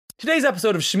Today's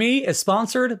episode of Shmee is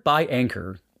sponsored by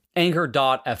Anchor.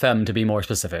 Anchor.fm to be more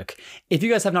specific. If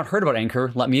you guys have not heard about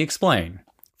Anchor, let me explain.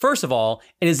 First of all,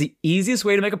 it is the easiest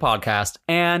way to make a podcast,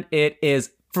 and it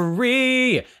is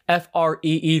free.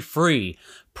 F-R-E-E, free.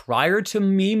 Prior to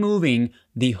me moving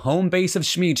the home base of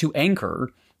Shmee to Anchor,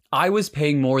 I was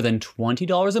paying more than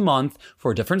 $20 a month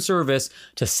for a different service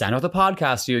to send out the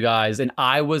podcast to you guys, and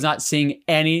I was not seeing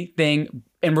anything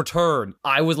in return.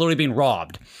 I was literally being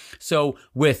robbed. So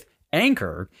with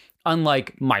Anchor,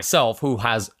 unlike myself, who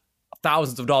has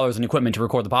thousands of dollars in equipment to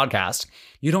record the podcast,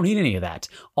 you don't need any of that.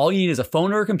 All you need is a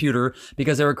phone or a computer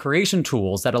because there are creation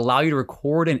tools that allow you to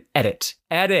record and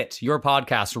edit your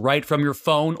podcast right from your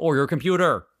phone or your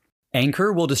computer.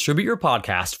 Anchor will distribute your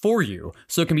podcast for you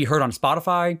so it can be heard on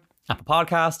Spotify, Apple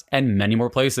Podcasts, and many more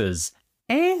places.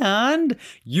 And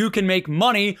you can make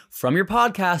money from your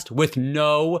podcast with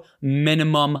no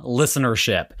minimum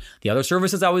listenership. The other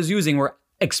services I was using were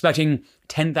expecting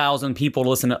 10,000 people to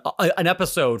listen to an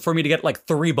episode for me to get like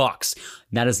 $3.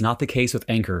 That is not the case with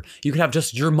Anchor. You could have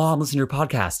just your mom listen to your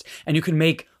podcast and you can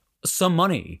make some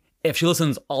money if she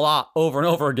listens a lot over and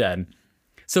over again.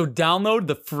 So download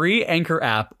the free Anchor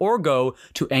app or go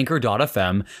to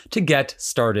anchor.fm to get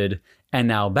started. And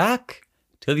now back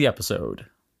to the episode.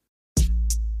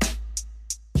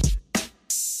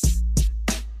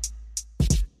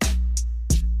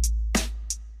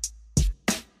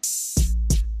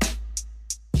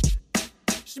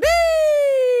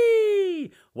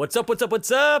 What's up, what's up,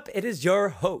 what's up? It is your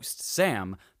host,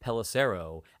 Sam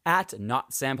Pellicero, at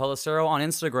Not Sam Pellicero on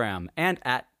Instagram, and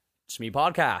at Shmee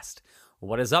Podcast.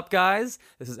 What is up, guys?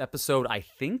 This is episode, I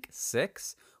think,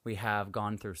 6. We have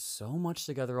gone through so much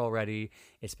together already.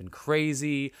 It's been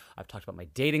crazy. I've talked about my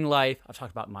dating life. I've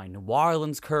talked about my New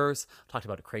Orleans curse. I've talked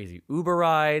about crazy Uber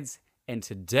rides. And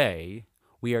today,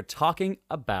 we are talking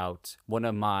about one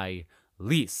of my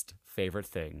least favorite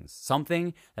things.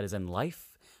 Something that is in life,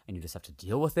 and you just have to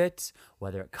deal with it.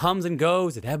 Whether it comes and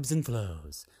goes, it ebbs and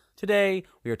flows. Today,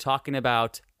 we are talking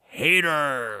about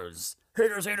haters.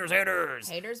 Haters, haters, haters.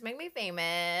 Haters make me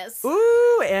famous.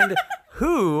 Ooh, and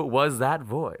who was that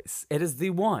voice? It is the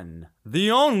one,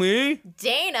 the only...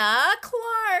 Dana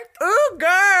Clark. Ooh,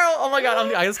 girl. Oh my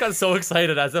God, I just got so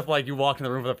excited as if like you walked in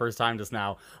the room for the first time just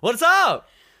now. What's up?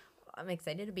 I'm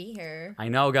excited to be here. I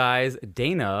know, guys.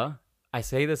 Dana, I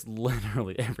say this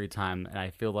literally every time, and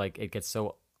I feel like it gets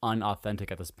so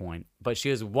unauthentic at this point, but she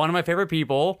is one of my favorite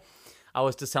people. I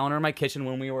was just telling her in my kitchen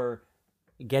when we were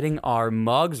getting our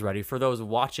mugs ready for those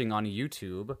watching on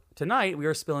YouTube. Tonight, we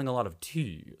are spilling a lot of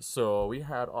tea, so we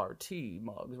had our tea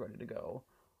mugs ready to go.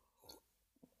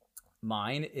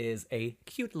 Mine is a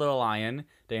cute little lion.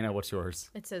 Dana, what's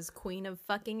yours? It says Queen of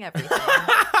Fucking Everything.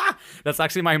 That's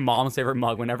actually my mom's favorite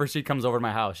mug. Whenever she comes over to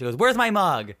my house, she goes, "Where's my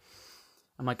mug?"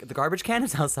 I'm like, the garbage can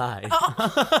is outside.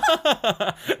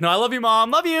 Oh. No, I love you,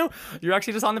 Mom. Love you. You're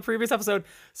actually just on the previous episode.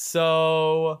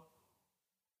 So,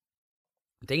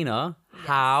 Dana, yes.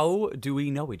 How do we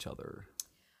know each other?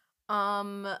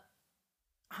 Honestly,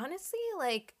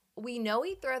 like, we know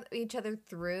each other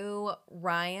through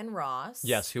Ryan Ross.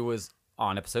 Yes, who was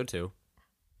on episode 2.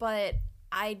 But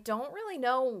I don't really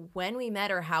know when we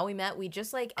met or how we met. We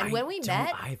just like, and when we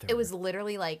met, either. It was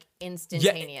literally like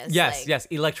instantaneous. Yes.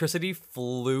 Electricity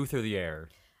flew through the air.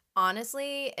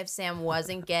 Honestly, if Sam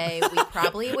wasn't gay, we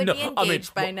probably would be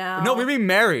engaged by now. No, we'd be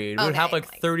married. Okay, we'd have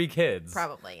like 30 kids.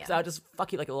 Probably, yeah. So I'd just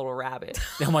fuck you like a little rabbit.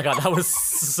 Oh my God, that was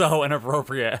so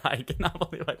inappropriate. I cannot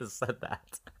believe I just said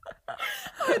that.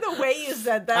 The way you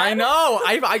said that. I know.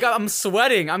 I'm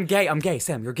sweating. I'm gay.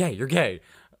 Sam, you're gay.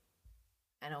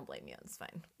 I don't blame you. It's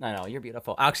fine. I know. You're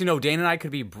beautiful. Actually, no, Dana and I could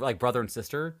be like brother and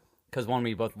sister because one,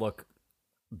 we both look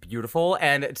beautiful,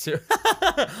 and two,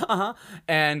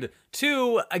 and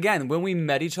two, again, when we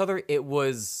met each other, it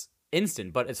was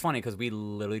instant. But it's funny because we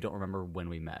literally don't remember when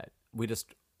we met. We just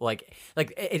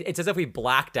it's as if we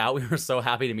blacked out. We were so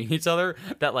happy to meet each other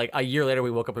that like a year later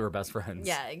we woke up, we were best friends.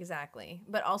 Yeah, exactly.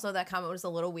 But also that comment was a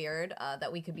little weird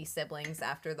that we could be siblings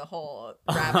after the whole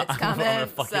rabbits comment. I'm gonna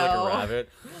fuck you like a rabbit.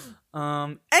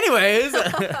 Anyways,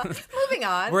 moving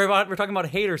on. We're talking about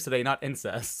haters today, not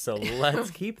incest. So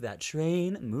let's keep that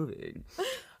train moving.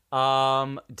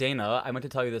 Dana, I meant to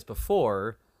tell you this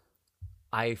before.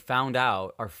 I found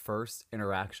out our first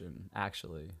interaction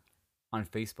actually on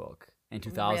Facebook in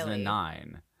 2009.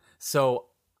 Really? So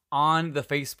on the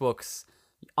Facebook's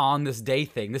on this day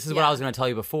thing, this is what I was going to tell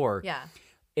you before. Yeah.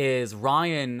 Is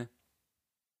Ryan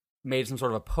made some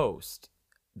sort of a post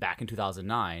back in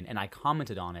 2009 and I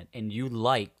commented on it and you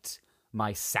liked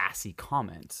my sassy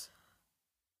comment.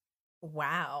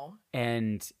 Wow.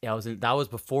 And that was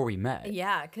before we met.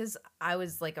 Yeah, because I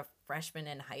was like a freshman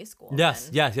in high school. Yes,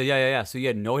 then. yeah. So you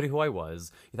had no idea who I was.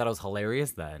 You thought I was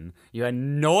hilarious then. You had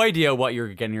no idea what you were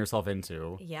getting yourself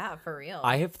into. Yeah, for real.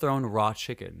 I have thrown raw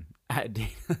chicken at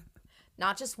Dana.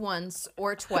 Not just once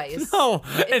or twice. No,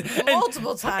 it's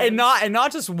multiple times. And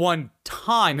not just one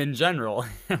time in general.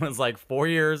 It was like 4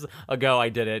 years ago I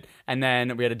did it, and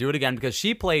then we had to do it again because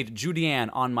she played Judy Ann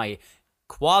on my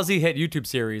quasi-hit YouTube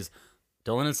series,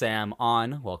 Dylan and Sam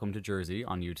on Welcome to Jersey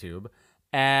on YouTube.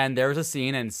 And there was a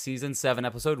scene in season 7,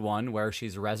 episode 1, where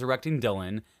she's resurrecting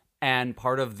Dylan, and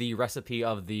part of the recipe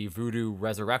of the voodoo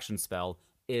resurrection spell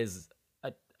is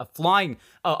a bird of flight.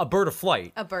 A bird of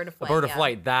flight. A bird of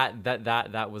flight.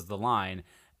 That was the line.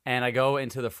 And I go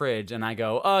into the fridge and I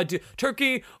go,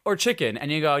 turkey or chicken?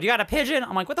 And you go, you got a pigeon?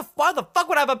 I'm like, why the fuck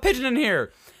would I have a pigeon in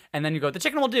here? And then you go, the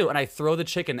chicken will do. And I throw the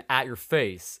chicken at your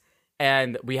face.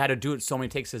 And we had to do it so many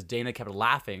takes because Dana kept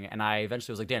laughing. And I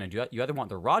eventually was like, Dana, do you either want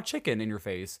the raw chicken in your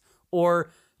face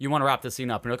or you want to wrap this scene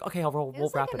up? And you're like, okay,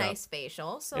 we'll wrap it up. It was a nice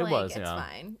facial, so it was, it's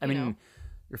fine. I mean,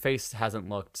 your face hasn't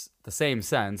looked the same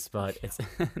since, but it's.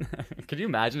 Could you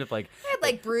imagine if I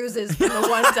had bruises from the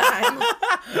one time.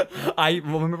 I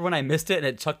remember when I missed it and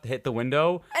it hit the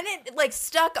window, and it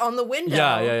stuck on the window.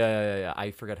 Yeah.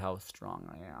 I forget how strong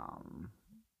I am.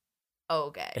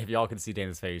 Okay. If y'all could see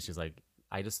Dana's face, she's like,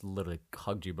 I just literally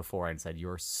hugged you before and said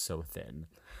you're so thin,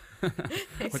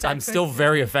 which I'm still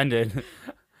very offended.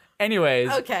 Anyways.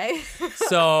 Okay.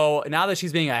 So now that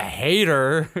she's being a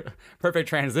hater, perfect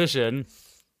transition.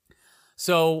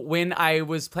 So when I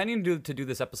was planning to do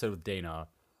this episode with Dana,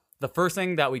 the first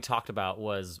thing that we talked about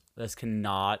was this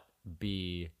cannot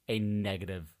be a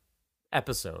negative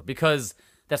episode because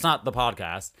that's not the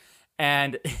podcast.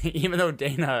 And even though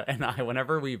Dana and I,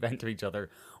 whenever we vent to each other,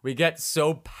 we get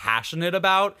so passionate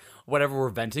about whatever we're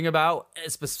venting about,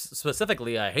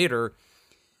 specifically a hater,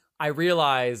 I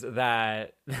realize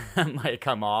that might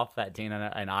come off that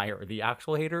Dana and I are the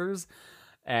actual haters.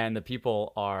 And the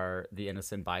people are the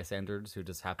innocent bystanders who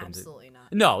just happen Absolutely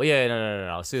not. No.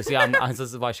 So see, this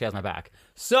is why she has my back.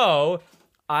 So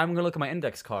I'm gonna look at my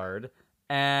index card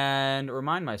and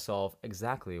remind myself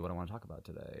exactly what I want to talk about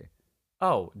today.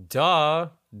 Oh, duh.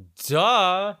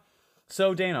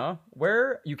 So Dana,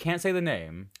 you can't say the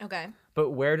name. Okay.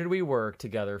 But where did we work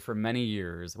together for many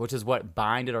years, which is what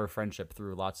binded our friendship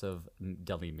through lots of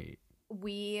deli meat?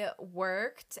 We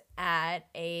worked at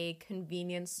a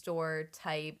convenience store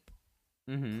type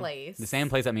place. The same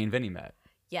place that me and Vinny met.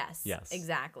 Yes.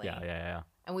 Exactly. Yeah.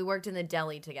 And we worked in the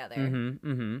deli together.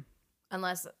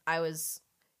 Unless I was,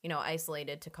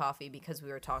 isolated to coffee because we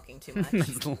were talking too much.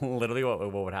 That's literally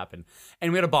what would happen.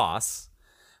 And we had a boss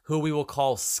who we will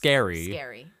call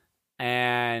Scary.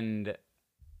 And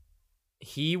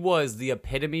he was the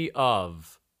epitome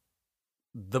of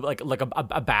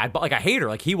a bad, but a hater.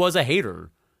 Like he was a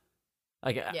hater.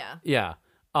 Yeah.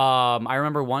 I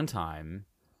remember one time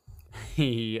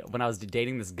when I was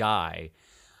dating this guy,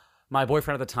 my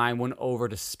boyfriend at the time went over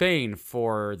to Spain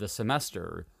for the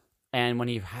semester. And when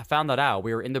he found that out,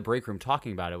 we were in the break room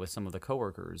talking about it with some of the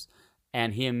coworkers.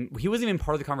 And he wasn't even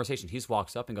part of the conversation. He just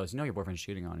walks up and goes, your boyfriend's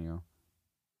cheating on you.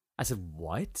 I said,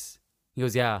 what? He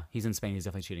goes, yeah, he's in Spain. He's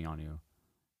definitely cheating on you.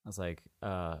 I was like,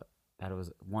 that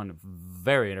was one,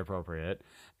 very inappropriate,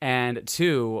 and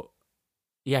two,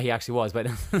 yeah, he actually was, but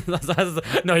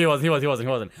no, he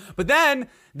wasn't. But then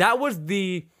that was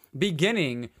the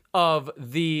beginning of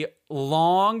the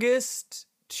longest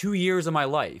 2 years of my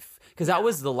life, because that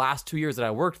was the last 2 years that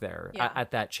I worked there at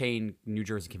that chain New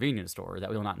Jersey convenience store that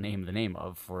we will not name the name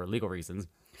of for legal reasons.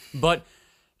 But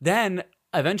then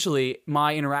eventually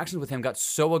my interactions with him got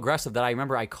so aggressive that I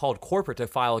remember I called corporate to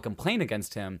file a complaint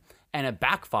against him. And it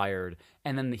backfired,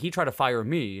 and then he tried to fire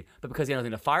me, but because he had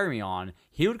nothing to fire me on,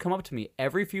 he would come up to me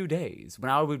every few days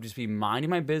when I would just be minding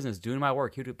my business, doing my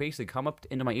work. He would basically come up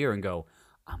into my ear and go,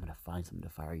 I'm going to find something to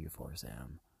fire you for,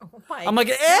 Sam. Oh my I'm like,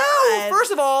 ew!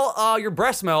 First of all, your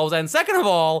breath smells, and second of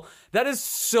all, that is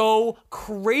so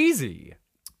crazy.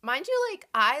 Mind you,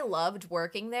 I loved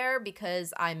working there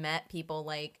because I met people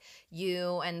like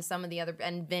you and some of the other,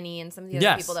 and Vinny and some of the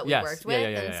other people that we worked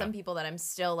with, and some people that I'm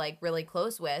still really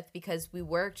close with because we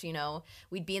worked,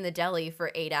 we'd be in the deli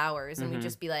for 8 hours and we'd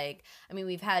just be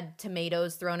we've had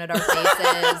tomatoes thrown at our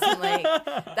faces and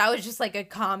that was just a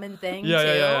common thing too.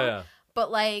 Yeah.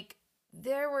 But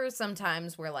there were some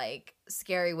times where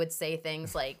Scary would say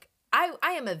things like,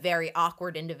 I am a very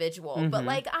awkward individual, but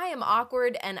I am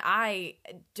awkward and I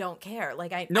don't care.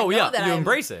 I know that you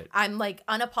embrace it. I'm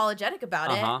unapologetic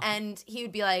about it. And he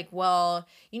would be like, well,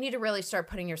 you need to really start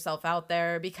putting yourself out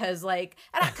there because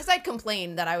because I'd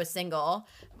complain that I was single,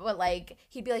 but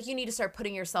he'd be like, you need to start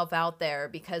putting yourself out there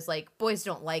because boys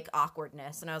don't like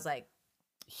awkwardness. And I was like,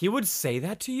 He would say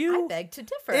that to you? I beg to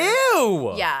differ.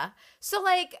 Ew! Yeah. So,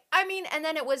 like, I mean, and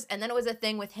then it was a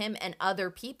thing with him and other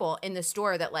people in the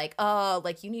store that, like, oh,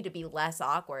 like, you need to be less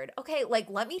awkward. Okay, like,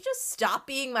 let me just stop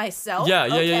being myself.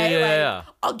 Yeah.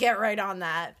 I'll get right on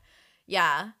that.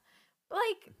 Yeah.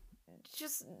 Like,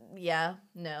 just, yeah,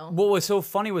 no. What was so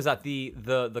funny was that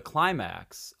the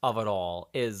climax of it all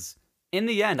is, in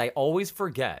the end, I always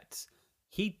forget,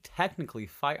 he technically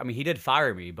he did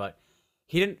fire me, but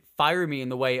he didn't fire me in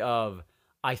the way of,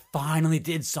 I finally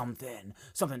did something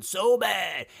so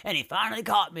bad, and he finally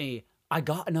caught me. I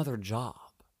got another job.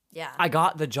 Yeah. I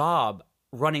got the job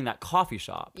running that coffee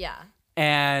shop. Yeah.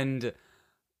 And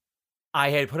I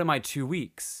had put in my 2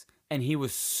 weeks, and he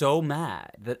was so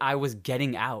mad that I was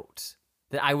getting out.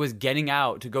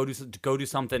 To go do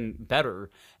something better.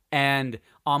 And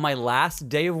on my last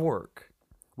day of work,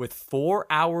 with 4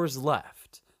 hours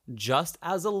left, just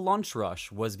as a lunch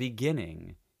rush was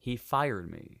beginning, he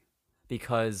fired me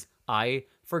because I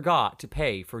forgot to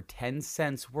pay for 10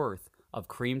 cents worth of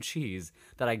cream cheese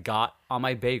that I got on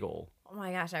my bagel. Oh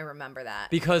my gosh, I remember that.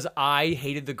 Because I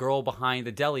hated the girl behind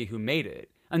the deli who made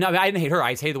it. And I didn't hate her.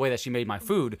 I just hated the way that she made my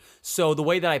food. So the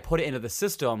way that I put it into the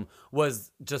system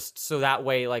was just so that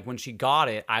way, like, when she got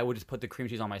it, I would just put the cream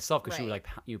cheese on myself because she would, like,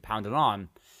 you pound it on.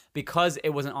 Because it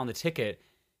wasn't on the ticket,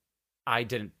 I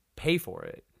didn't pay for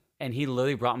it. And he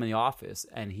literally brought me in the office,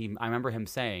 and I remember him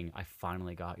saying, I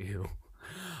finally got you.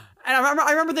 And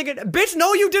I remember thinking, bitch,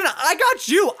 no, you didn't. I got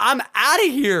you. I'm out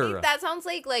of here. That sounds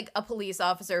like a police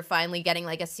officer finally getting,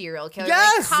 like, a serial killer.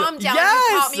 Yes. Like, calm down.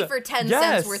 Yes. You caught me for 10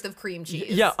 cents worth of cream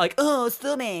cheese. Yeah, like, oh,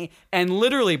 still me. And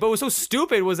literally, but what was so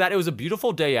stupid was that it was a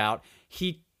beautiful day out.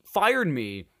 He fired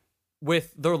me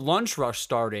with their lunch rush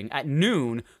starting at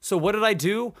noon. So what did I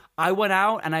do? I went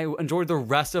out and I enjoyed the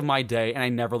rest of my day, and I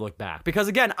never looked back. Because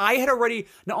again, I had already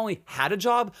not only had a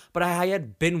job, but I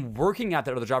had been working at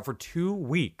that other job for 2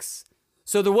 weeks.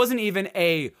 So there wasn't even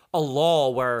a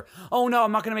lull where, oh no,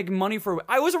 I'm not going to make money for it.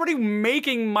 I was already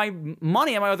making my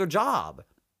money at my other job.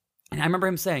 And I remember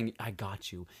him saying, I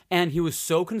got you. And he was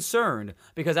so concerned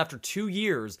because after 2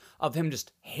 years of him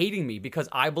just hating me, because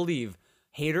I believe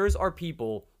haters are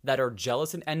people that are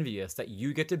jealous and envious that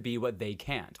you get to be what they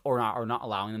can't or not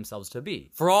allowing themselves to be.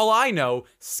 For all I know,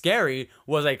 Scary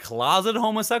was a closet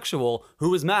homosexual who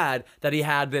was mad that he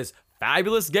had this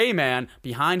fabulous gay man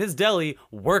behind his deli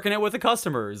working it with the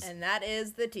customers. And that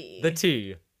is the tea. The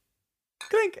tea.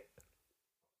 Clink.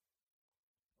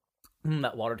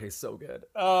 That water tastes so good.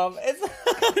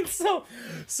 It's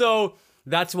so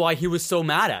that's why he was so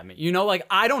mad at me. You know, like,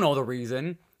 I don't know the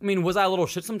reason. I mean, was I a little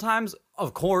shit sometimes?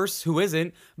 Of course, who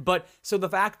isn't? But so the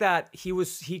fact that he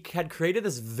had created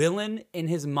this villain in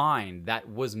his mind that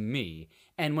was me.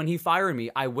 And when he fired me,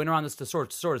 I went around this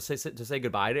to say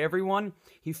goodbye to everyone.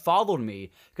 He followed me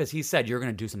because he said, you're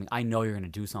going to do something. I know you're going to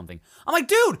do something. I'm like,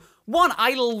 dude, one,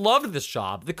 I loved this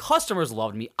job. The customers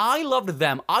loved me. I loved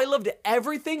them. I loved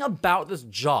everything about this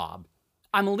job.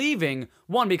 I'm leaving,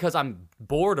 one, because I'm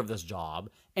bored of this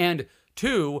job. And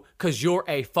two, because you're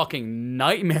a fucking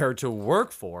nightmare to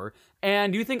work for.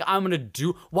 And you think I'm going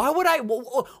to why would I,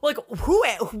 like,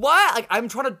 why? Like, I'm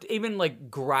trying to even, like,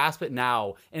 grasp it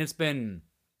now. And it's been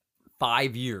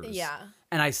 5 years. Yeah.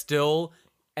 And I still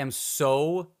am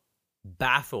so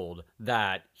baffled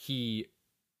that he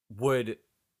would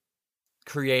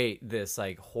create this,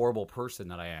 like, horrible person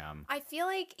that I am. I feel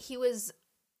like he was,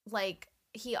 like,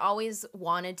 he always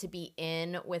wanted to be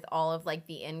in with all of, like,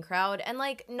 the in crowd, and,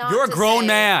 like, not You're a grown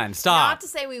man. Stop. Not to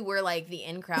say we were, like, the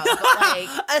in crowd, but, like,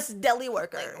 us deli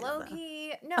workers. Like,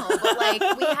 low-key, no, but,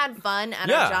 like, we had fun at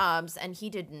our jobs, and he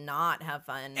did not have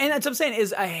fun. And that's what I'm saying,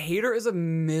 is a hater is a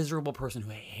miserable person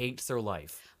who hates their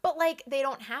life. But, like, they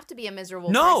don't have to be a miserable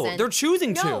person. No, they're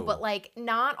choosing to. No, but, like,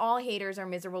 not all haters are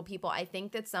miserable people. I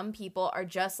think that some people are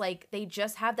just, like, they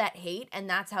just have that hate, and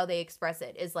that's how they express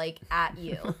it, is, like, at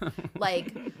you.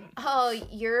 Like, oh,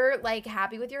 you're, like,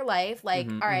 happy with your life.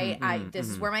 Like, all right, this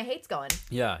is where my hate's going.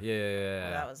 Yeah.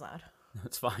 Oh, that was loud.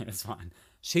 It's fine.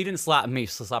 She didn't slap me,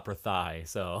 she slapped her thigh,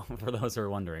 so, for those who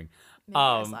are wondering. Maybe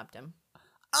I slapped him.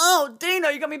 Oh, Dana,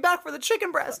 you got me back for the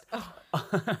chicken breast.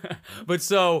 But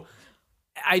so...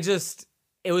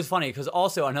 it was funny because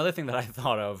also another thing that I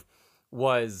thought of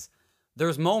was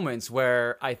there's moments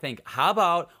where I think, how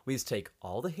about we just take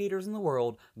all the haters in the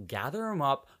world, gather them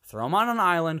up, throw them on an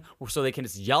island so they can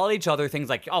just yell at each other, things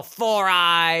like, oh, 4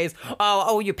 eyes,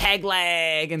 oh, you peg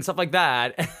leg, and stuff like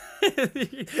that.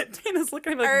 Dana's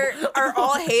looking at me like, are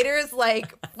all haters,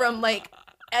 like, from, like,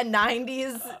 a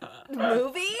 90s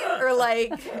movie or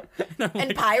like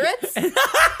and pirates?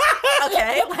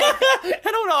 Okay, I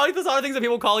don't know. Like, there's other things that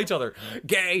people call each other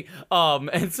gay.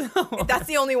 And so that's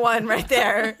the only one right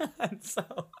there.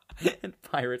 and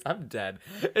pirates, I'm dead.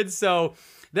 And so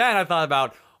then I thought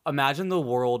about imagine the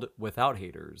world without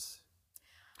haters.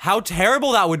 How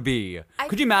terrible that would be.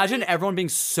 Could you imagine everyone being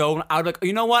so... I would be like,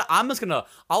 you know what?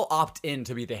 I'll opt in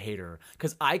to be the hater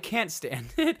because I can't stand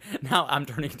it. Now I'm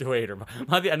turning into a hater.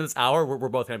 By the end of this hour, we're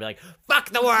both going to be like, fuck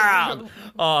the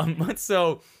world.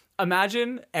 So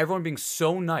imagine everyone being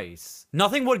so nice.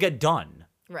 Nothing would get done.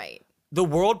 Right. The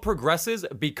world progresses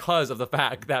because of the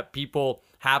fact that people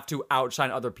have to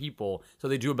outshine other people so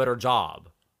they do a better job.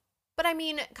 But I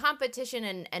mean,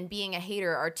 competition and being a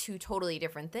hater are two totally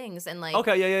different things. And like,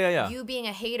 okay, yeah. You being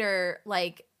a hater,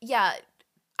 like, yeah,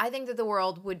 I think that the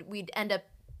world we'd end up,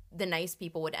 the nice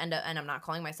people would end up, and I'm not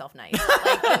calling myself nice,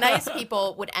 like the nice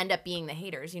people would end up being the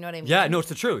haters. You know what I mean? Yeah, no, it's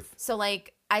the truth. So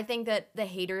like, I think that the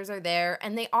haters are there,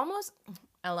 and they almost,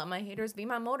 I let my haters be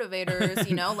my motivators.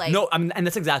 You know, like and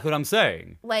that's exactly what I'm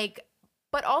saying. Like.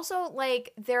 But also,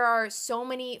 like, there are so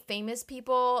many famous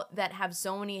people that have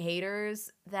so many haters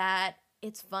that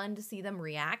it's fun to see them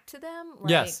react to them. Like,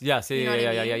 yes,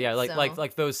 yeah.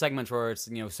 Like those segments where it's,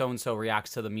 you know, so and so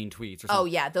reacts to the mean tweets or something. Oh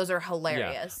yeah, those are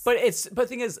hilarious. Yeah. But the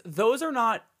thing is, those are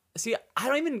not. See, I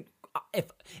don't even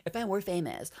if I were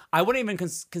famous, I wouldn't even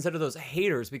consider those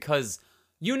haters because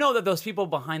you know that those people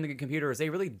behind the computers, they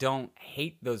really don't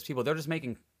hate those people. They're just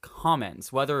making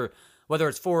comments, whether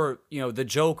it's for, you know, the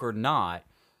joke or not.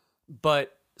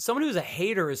 But someone who's a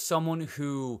hater is someone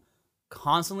who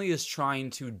constantly is trying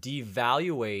to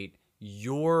devaluate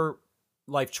your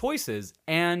life choices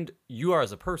and you are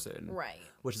as a person. Right.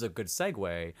 Which is a good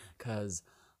segue because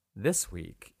this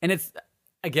week, and it's,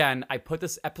 again, I put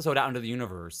this episode out into the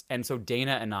universe. And so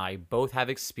Dana and I both have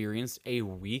experienced a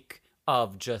week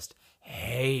of just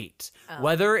hate.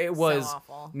 Whether it was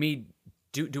me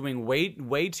doing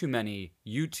way too many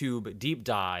YouTube deep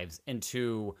dives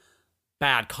into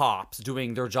bad cops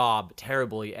doing their job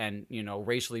terribly and, you know,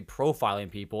 racially profiling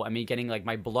people, and me getting like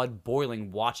my blood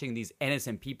boiling watching these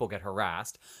innocent people get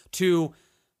harassed, to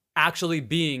actually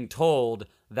being told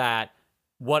that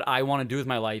what I want to do with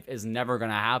my life is never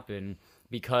going to happen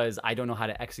because I don't know how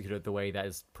to execute it the way that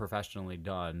is professionally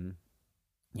done.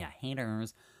 Yeah,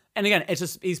 haters. And again, it's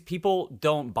just these people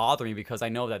don't bother me because I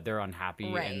know that they're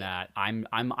unhappy and that I'm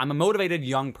a motivated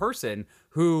young person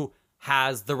who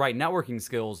has the right networking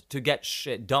skills to get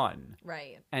shit done.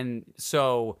 Right. And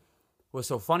so what's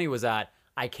so funny was that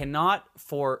I cannot,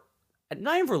 for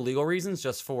not even for legal reasons,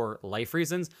 just for life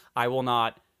reasons, I will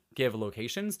not give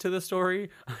locations to the story.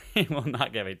 I will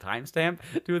not give a timestamp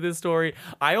to this story.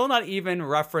 I will not even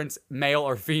reference male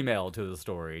or female to the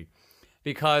story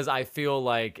because I feel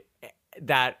like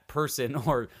that person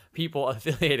or people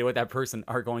affiliated with that person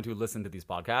are going to listen to these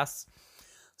podcasts.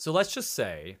 So let's just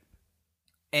say,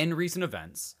 in recent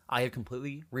events, I have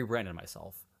completely rebranded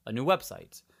myself. A new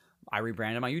website. I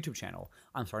rebranded my YouTube channel.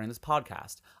 I'm starting this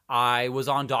podcast. I was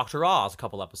on Dr. Oz a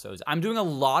couple episodes. I'm doing a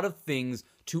lot of things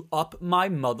to up my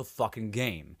motherfucking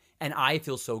game. And I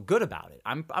feel so good about it.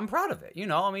 I'm proud of it. You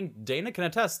know, I mean, Dana can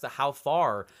attest to how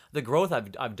far the growth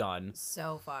I've done.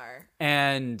 So far.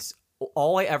 And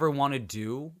all I ever want to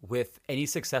do with any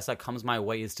success that comes my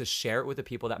way is to share it with the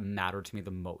people that matter to me the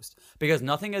most. Because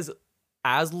nothing is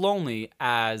as lonely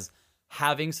as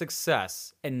having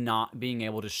success and not being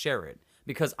able to share it.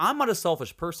 Because I'm not a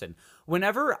selfish person.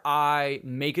 Whenever I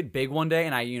make it big one day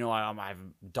and I have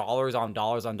dollars on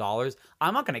dollars on dollars,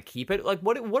 I'm not going to keep it. Like,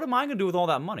 what am I going to do with all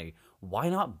that money? Why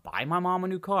not buy my mom a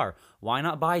new car? Why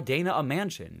not buy Dana a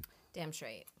mansion? Damn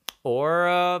straight.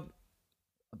 Or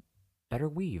better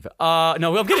weave.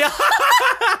 No, I'm kidding.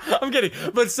 I'm kidding.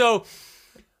 But so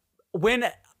when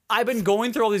I've been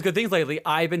going through all these good things lately,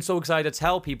 I've been so excited to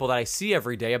tell people that I see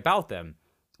every day about them.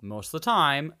 Most of the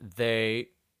time, they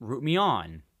root me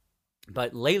on.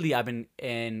 But lately, I've been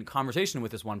in conversation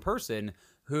with this one person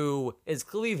who is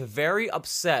clearly very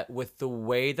upset with the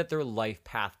way that their life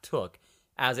path took,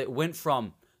 as it went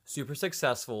from super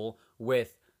successful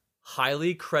with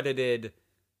highly credited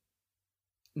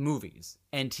movies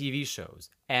and TV shows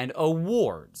and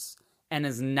awards, and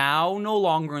is now no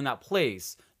longer in that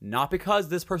place, not because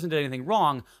this person did anything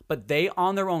wrong, but they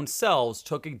on their own selves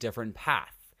took a different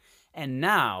path. And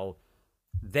now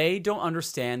they don't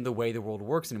understand the way the world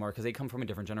works anymore because they come from a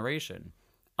different generation,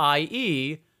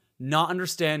 i.e., not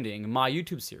understanding my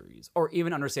YouTube series or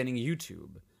even understanding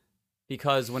YouTube.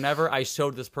 Because whenever I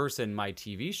showed this person my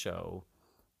TV show,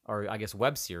 or I guess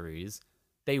web series,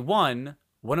 they wouldn't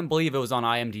believe it was on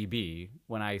IMDb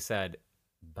when I said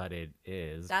but it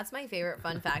is. That's my favorite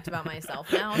fun fact about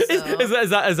myself now. So. Is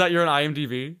that you're on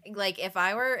IMDb? Like, if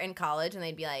I were in college and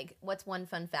they'd be like, what's one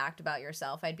fun fact about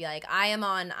yourself? I'd be like, I am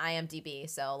on IMDb,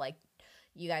 so, like,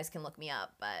 you guys can look me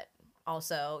up, but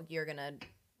also you're going to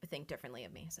think differently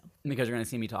of me. So because you're going to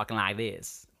see me talking like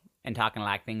this and talking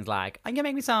like things like, "Are you going to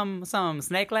make me some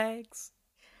snake legs?"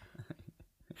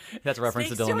 That's a reference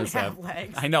Snakes to Dylan don't and Seb. have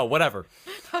legs. I know, whatever.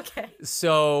 Okay.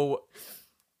 So,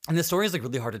 and the story is like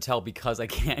really hard to tell because I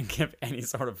can't give any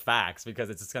sort of facts because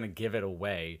it's just going to give it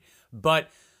away. But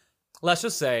let's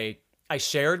just say I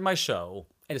shared my show,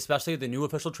 and especially the new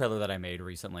official trailer that I made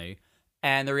recently,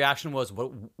 and the reaction was,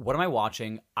 what am I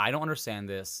watching? I don't understand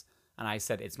this. And I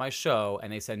said, it's my show.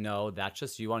 And they said, no, that's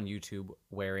just you on YouTube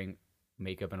wearing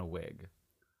makeup and a wig.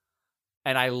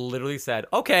 And I literally said,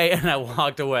 okay, and I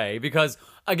walked away because,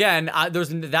 again,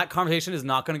 that conversation is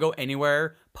not going to go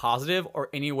anywhere positive or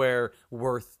anywhere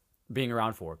worth being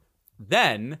around for.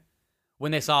 Then,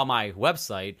 when they saw my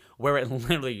website, where it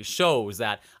literally shows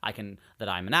that I'm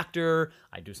an actor,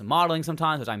 I do some modeling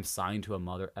sometimes, that I'm signed to a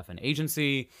mother effing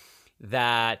agency,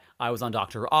 that I was on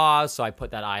Dr. Oz, so I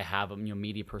put that I have a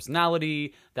media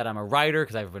personality, that I'm a writer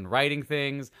because I've been writing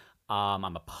things, I'm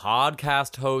a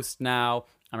podcast host now,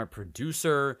 I'm a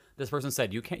producer. This person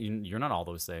said, you're not all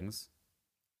those things.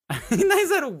 And I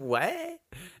said, what?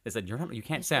 They said, you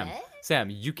can't, Sam,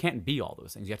 you can't be all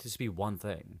those things. You have to just be one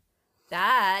thing.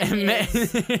 That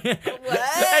is...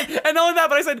 What? And not only that,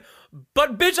 but I said,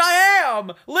 but bitch, I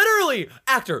am! Literally!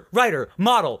 Actor, writer,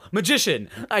 model, magician.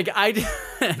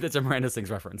 That's a Miranda Sings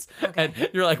reference. Okay. And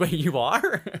you're like, wait, you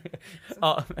are?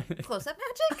 Close-up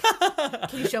magic?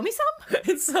 Can you show me some?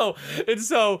 And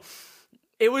so,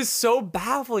 it was so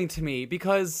baffling to me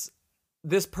because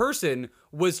this person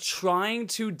was trying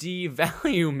to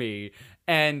devalue me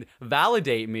and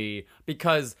validate me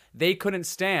because they couldn't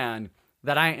stand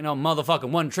that I ain't no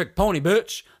motherfucking one-trick pony,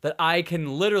 bitch. That I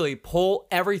can literally pull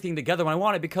everything together when I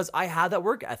want it because I had that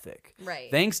work ethic.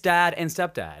 Right. Thanks, dad and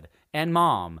stepdad and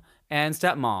mom and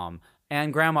stepmom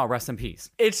and grandma, rest in peace.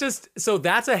 It's just, so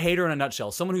that's a hater in a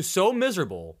nutshell. Someone who's so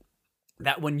miserable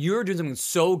that when you're doing something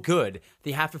so good,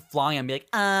 they have to fly and be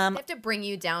like, They have to bring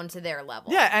you down to their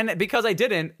level. Yeah, and because I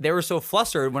didn't, they were so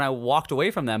flustered when I walked away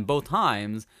from them both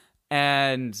times,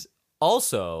 and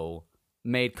also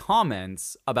made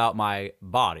comments about my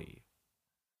body.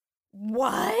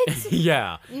 What?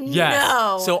 Yeah. Yes.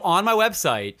 No. So on my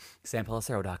website,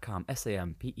 sampellicero.com,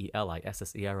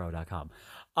 SAMPELLISSERO.com,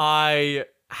 I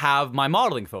have my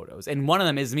modeling photos, and one of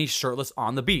them is me shirtless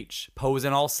on the beach,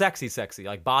 posing all sexy,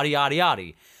 like body, yaddy,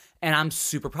 yaddy. And I'm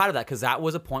super proud of that because that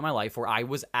was a point in my life where I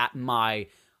was at my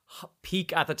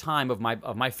peak at the time of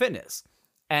my fitness.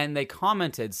 And they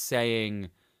commented saying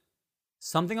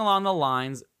something along the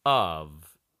lines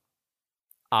of,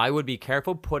 I would be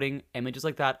careful putting images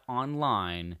like that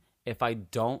online if I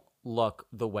don't look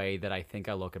the way that I think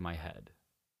I look in my head.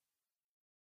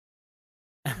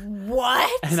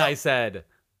 What? And I said,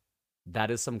 that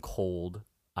is some cold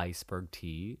iceberg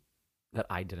tea that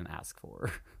I didn't ask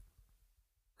for.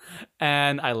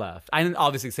 And I left. I didn't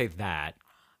obviously say that.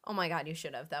 Oh my God, you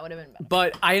should have. That would have been better.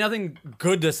 But I had nothing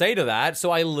good to say to that, so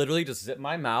I literally just zipped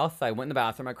my mouth. I went in the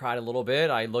bathroom, I cried a little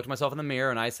bit, I looked myself in the mirror,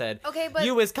 and I said, okay, but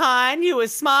you was kind, you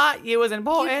was smart, you was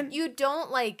important. You don't,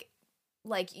 like,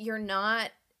 you're not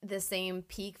the same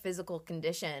peak physical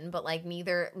condition, but, like,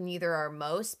 neither are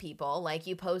most people. Like,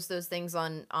 you post those things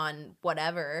on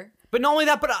whatever. But not only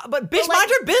that, but bitch, mind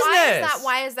your business.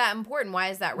 Why is that important? Why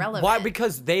is that relevant? Why?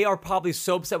 Because they are probably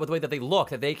so upset with the way that they look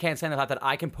that they can't stand the fact that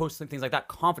I can post things like that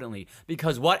confidently.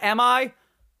 Because what am I?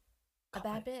 A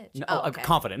bad bitch. No, okay.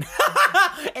 Confident.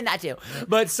 And that too.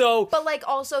 But like,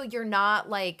 also, you're not,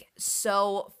 like,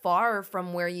 so far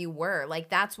from where you were. Like,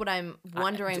 that's what I'm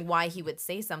wondering why he would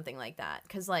say something like that.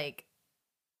 Because, like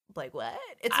what?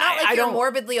 It's not like you're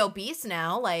morbidly obese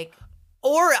now. Like...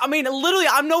 Or, I mean, literally,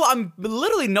 I'm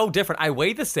literally no different. I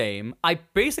weigh the same. I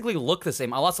basically look the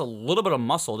same. I lost a little bit of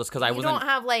muscle just because I wasn't... You don't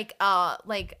have, like, I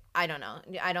don't know.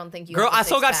 I don't think you Girl, have I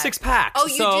still got 6 packs. Oh,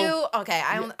 you do? Okay,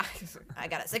 I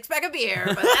got a 6-pack of beer,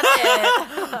 but that's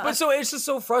it. But so it's just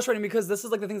so frustrating because this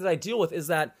is, like, the things that I deal with is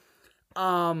that...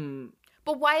 But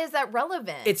why is that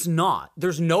relevant? It's not.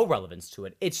 There's no relevance to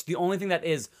it. It's the only thing that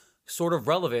is sort of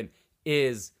relevant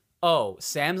is... Oh,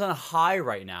 Sam's on a high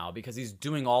right now because he's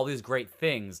doing all these great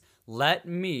things. Let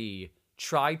me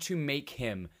try to make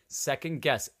him second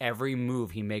guess every move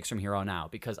he makes from here on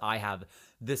out because I have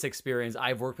this experience.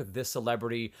 I've worked with this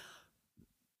celebrity.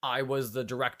 I was the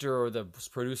director or the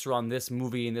producer on this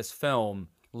movie in this film.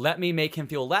 Let me make him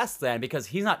feel less than because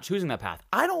he's not choosing that path.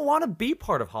 I don't want to be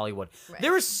part of Hollywood. Right.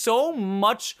 There is so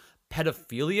much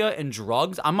pedophilia and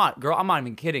drugs. I'm not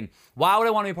even kidding. Why would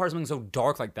I want to be part of something so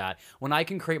dark like that when I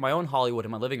can create my own Hollywood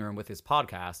in my living room with his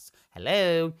podcasts?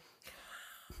 Hello.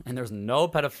 And there's no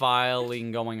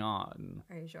pedophiling going on.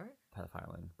 Are you sure?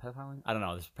 Pedophiling? I don't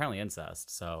know. There's apparently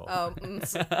incest, so. Oh.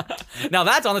 Now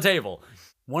that's on the table.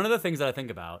 One of the things that I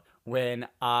think about when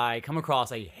I come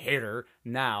across a hater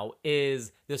now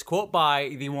is this quote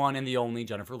by the one and the only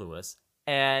Jennifer Lewis.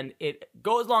 And it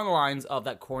goes along the lines of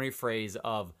that corny phrase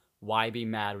of, why be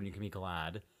mad when you can be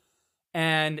glad?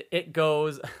 And it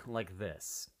goes like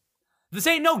this. This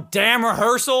ain't no damn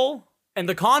rehearsal. And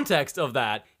the context of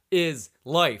that is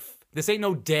life. This ain't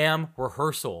no damn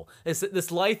rehearsal.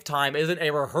 This lifetime isn't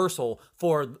a rehearsal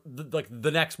for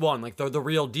the next one, like the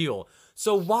real deal.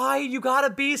 So why you gotta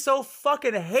be so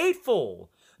fucking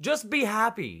hateful? Just be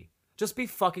happy. Just be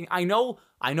fucking... I know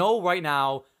right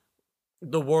now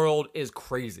the world is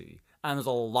crazy and there's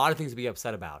a lot of things to be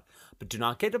upset about. But do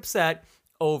not get upset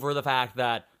over the fact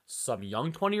that some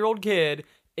young 20-year-old kid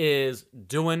is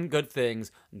doing good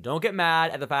things. Don't get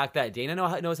mad at the fact that Dana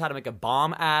knows how to make a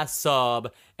bomb-ass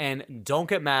sub, and don't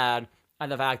get mad at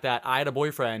the fact that I had a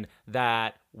boyfriend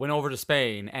that went over to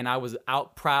Spain and I was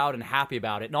out proud and happy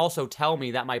about it. And also tell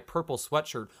me that my purple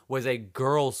sweatshirt was a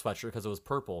girl's sweatshirt because it was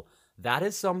purple. That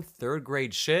is some third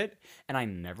grade shit, and I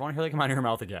never want to hear that come out of your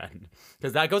mouth again.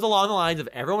 Because that goes along the lines of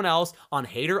everyone else on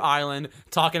Hater Island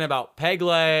talking about peg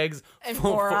legs, and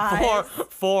four eyes.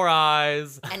 Four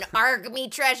eyes. And arg me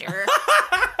treasure.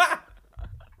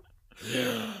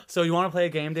 So you want to play a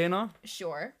game, Dana?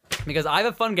 Sure. Because I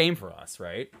have a fun game for us,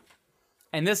 right?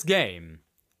 And this game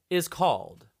is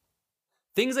called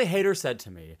Things a Hater Said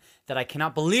to Me That I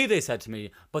Cannot Believe They Said to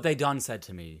Me, But They Done Said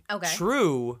to Me. Okay.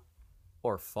 True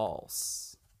or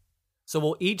false. So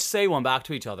we'll each say one back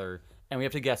to each other, and we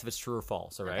have to guess if it's true or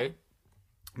false, all right? Okay.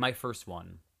 My first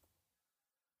one.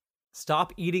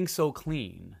 Stop eating so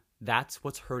clean. That's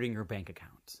what's hurting your bank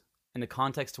account. And the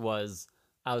context was,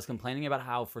 I was complaining about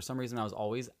how for some reason I was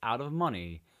always out of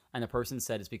money, and the person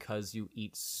said it's because you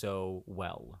eat so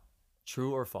well.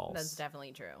 True or false? That's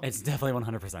definitely true. It's definitely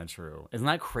 100% true. Isn't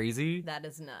that crazy? That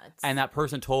is nuts. And that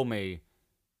person told me,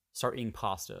 start eating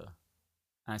pasta.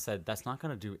 And I said, that's not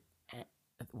going to do...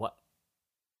 What?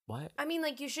 I mean,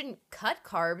 like, you shouldn't cut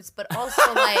carbs, but also,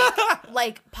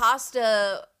 like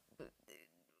pasta...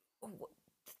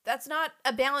 That's not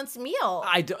a balanced meal.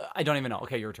 I don't even know.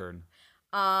 Okay, your turn.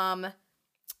 At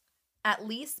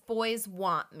least boys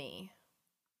want me.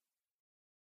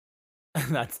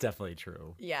 That's definitely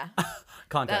true. Yeah.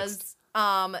 Context.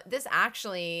 This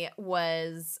actually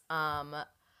was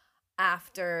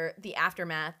after the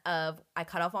aftermath of I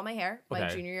cut off all my hair my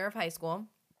junior year of high school.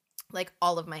 Like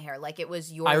all of my hair. Like it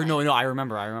was your I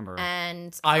remember.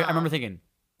 And I remember thinking,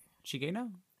 she gay now?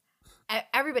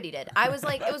 Everybody did. I was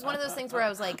like, it was one of those things where I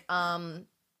was like,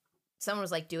 someone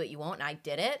was like, do it, you won't, and I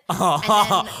did it. And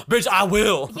then, bitch, I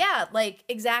will. Yeah, like,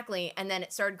 exactly. And then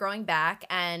it started growing back,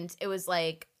 and it was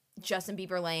like Justin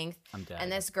Bieber length. I'm dead.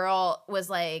 And this girl was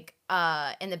like,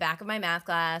 in the back of my math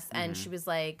class, and she was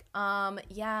like,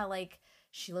 yeah, like,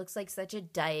 she looks like such a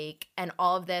dyke, and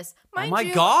all of this. Mind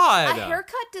you, God. A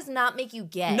haircut does not make you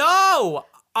gay. No!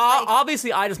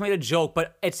 Obviously, I just made a joke,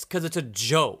 but it's because it's a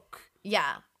joke.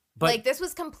 Yeah. But, like, this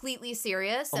was completely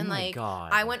serious, and, like,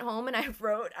 God. I went home and I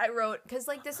wrote, because,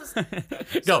 like, this was,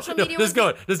 social media was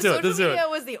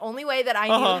the only way that I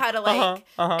knew how to, like,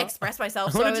 express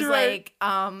myself, so I was like,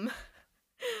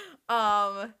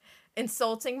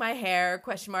 insulting my hair, ?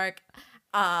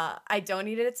 I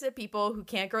donated it to people who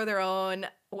can't grow their own.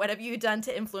 What have you done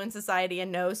to influence society?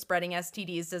 And no, spreading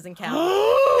STDs doesn't count. And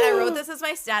I wrote this as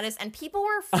my status, and people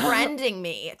were friending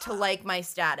me to like my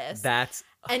status. That's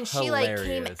and she hilarious. Like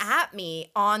came at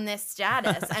me on this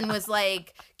status and was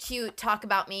like, "Cute, talk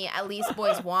about me. At least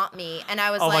boys want me." And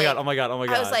I was like, "Oh my god!"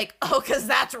 I was like, "Oh, because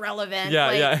that's relevant."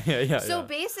 Yeah. So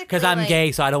basically, because I'm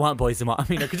gay, so I don't want boys to want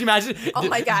me. Could you imagine? Oh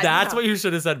my god, that's what you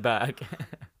should have said back.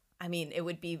 I mean, it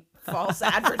would be false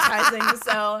advertising.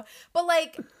 So, but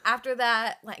like after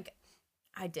that, like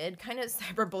I did kind of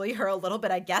cyberbully her a little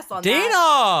bit, I guess, on Dana!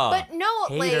 that. But no,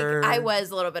 hater. Like I was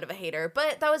a little bit of a hater.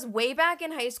 But that was way back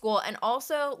in high school. And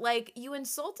also, like, you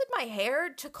insulted my hair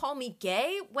to call me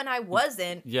gay when I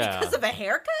wasn't because of a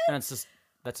haircut? And that's just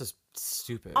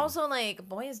stupid. Also, like,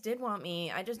 boys did want me.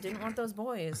 I just didn't want those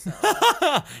boys. So.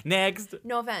 Next.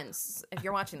 No offense if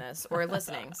you're watching this or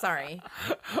listening. Sorry.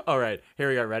 All right. Here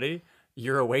we go. Ready?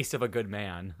 You're a waste of a good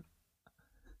man.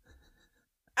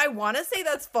 I want to say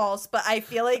that's false, but I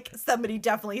feel like somebody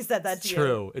definitely said that to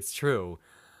you. It's true.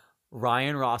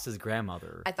 Ryan Ross's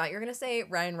grandmother. I thought you were going to say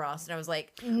Ryan Ross, and I was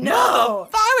like, no.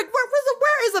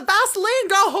 Where is the Vaseline?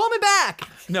 Go home and back.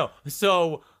 No.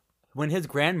 So when his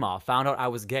grandma found out I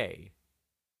was gay,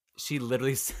 she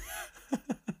literally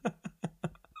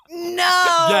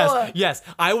No! Yes.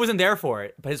 I wasn't there for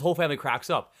it, but his whole family cracks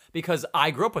up because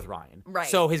I grew up with Ryan. Right.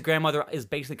 So his grandmother is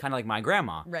basically kind of like my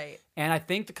grandma. Right. And I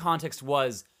think the context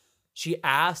was she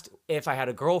asked if I had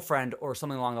a girlfriend or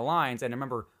something along the lines. And I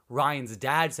remember Ryan's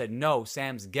dad said, no,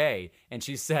 Sam's gay. And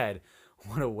she said,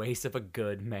 what a waste of a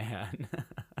good man.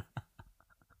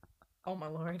 Oh, my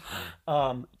Lord.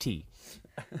 T.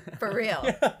 For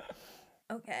real.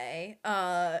 Okay.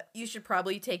 You should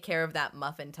probably take care of that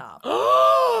muffin top.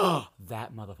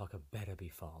 That motherfucker better be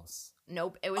false.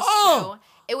 Nope. It was true.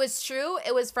 It was true.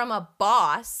 It was from a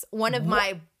boss. One of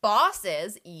my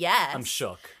bosses. Yes. I'm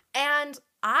shook. And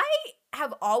I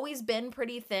have always been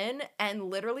pretty thin, and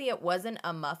literally it wasn't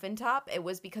a muffin top. It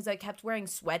was because I kept wearing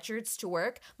sweatshirts to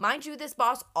work. Mind you, this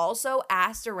boss also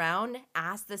asked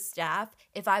the staff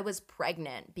if I was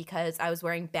pregnant because I was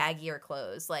wearing baggier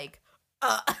clothes. Like,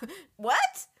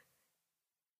 what?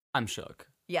 I'm shook.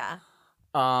 Yeah.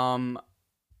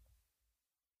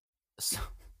 So,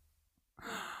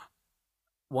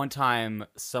 one time,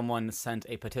 someone sent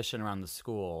a petition around the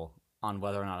school on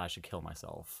whether or not I should kill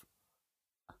myself.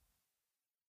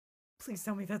 Please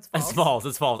tell me that's false.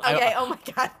 It's false. Okay, oh my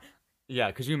God. Yeah,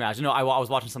 could you imagine? No, I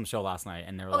was watching some show last night,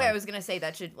 and they were okay, like... I was going to say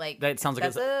that should, like... That sounds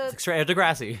like it's straight out of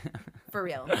Degrassi. For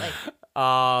real. Like...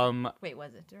 Wait,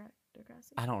 was it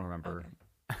Degrassi? I don't remember.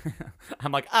 Okay.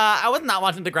 I'm like, I was not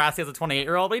watching Degrassi as a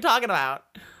 28-year-old. What are you talking about?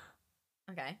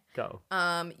 Okay. Go.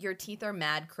 Your teeth are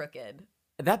mad crooked.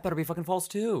 That better be fucking false,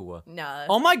 too. No.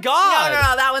 Oh, my God.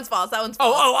 No. That one's false.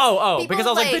 Oh. People, because I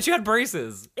was like, bitch, you had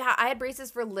braces. Yeah, I had braces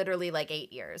for literally,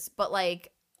 8 years. But, like,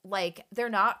 they're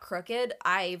not crooked.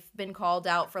 I've been called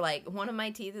out for, one of my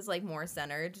teeth is, more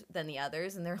centered than the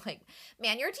others. And they're like,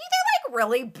 man, your teeth are,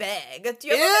 really big. Do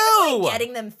you ever think of,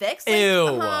 getting them fixed? Like,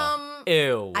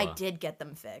 Ew. I did get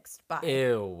them fixed. Bye.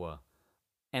 Ew.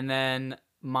 And then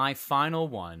my final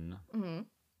one,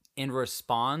 in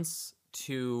response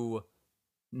to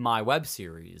my web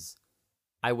series,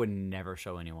 I would never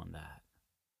show anyone that.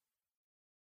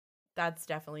 That's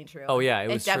definitely true. Oh, yeah, it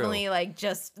was definitely, true.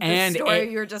 Just the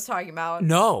story you were just talking about.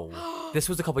 No. This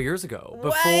was a couple years ago.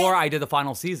 Before I did the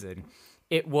final season.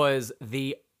 It was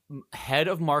the head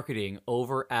of marketing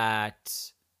over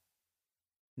at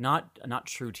not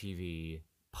True TV,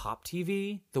 Pop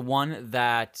TV, the one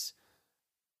that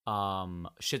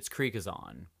Schitt's Creek is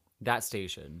on, that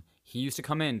station. He used to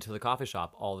come into the coffee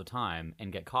shop all the time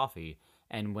and get coffee.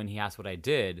 And when he asked what I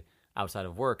did outside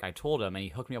of work, I told him, and he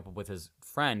hooked me up with his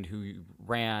friend who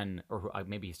ran, or who,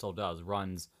 maybe he still does,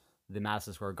 runs the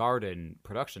Madison Square Garden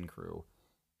production crew.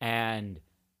 And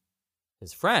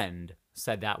his friend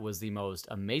said that was the most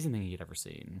amazing thing he'd ever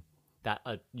seen. That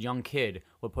a young kid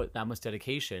would put that much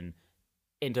dedication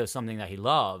into something that he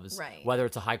loves, right. Whether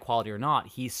it's a high quality or not.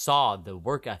 He saw the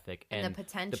work ethic and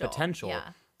the potential. Yeah.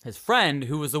 His friend,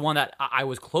 who was the one that I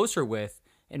was closer with,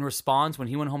 in response, when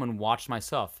he went home and watched my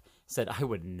stuff, said, I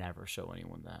would never show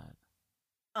anyone that.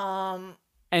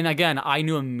 And again, I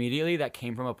knew immediately that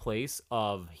came from a place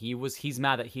of he's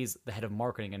mad that he's the head of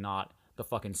marketing and not the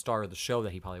fucking star of the show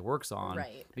that he probably works on.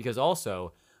 Right. Because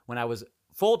also, when I was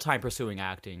full-time pursuing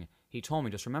acting, he told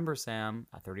me, just remember, Sam,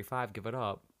 at 35, give it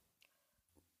up.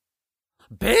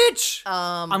 Bitch!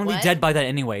 I'm gonna be dead by that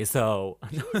anyway, so.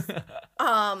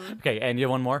 Okay, and you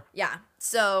have one more? Yeah.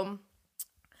 So,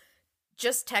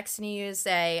 just texting you to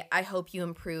say, I hope you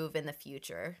improve in the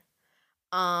future.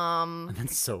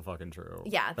 That's so fucking true.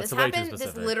 Yeah, this happened.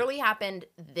 This literally happened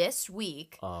this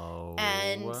week. Oh.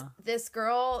 And this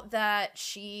girl that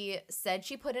she said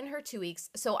she put in her 2 weeks.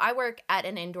 So I work at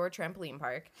an indoor trampoline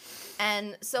park.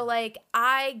 And so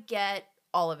I get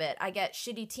all of it. I get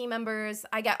shitty team members.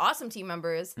 I get awesome team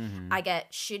members. Mm-hmm. I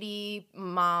get shitty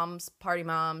moms, party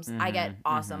moms. Mm-hmm. I get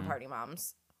awesome party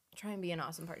moms. Try and be an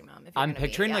awesome party mom. If you're I'm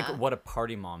picturing what a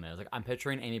party mom is. I'm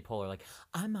picturing Amy Poehler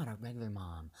I'm not a regular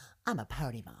mom. I'm a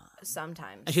party mom.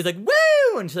 Sometimes. And she's like,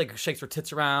 woo! And she shakes her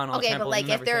tits around on the trampoline. Okay,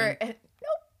 but if they're nope.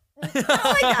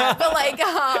 Not like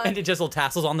that. But and just little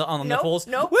tassels on the nope, nipples.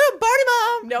 Nope. Woo, party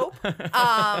mom! Nope.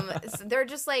 So they're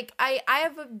just I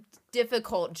have a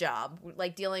difficult job,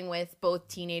 dealing with both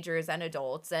teenagers and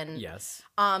adults. And yes.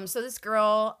 So this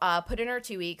girl put in her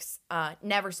 2 weeks,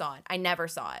 never saw it. I never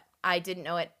saw it. I didn't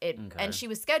know it. Okay. And she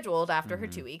was scheduled after her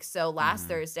 2 weeks. So last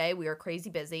Thursday, we were crazy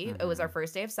busy. It was our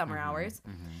first day of summer hours.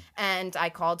 And I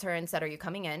called her and said, are you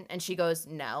coming in? And she goes,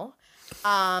 no.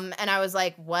 And I was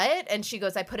like, what? And she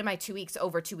goes, I put in my 2 weeks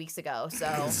over 2 weeks ago.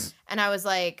 So, and I was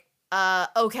like,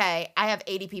 okay, I have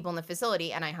 80 people in the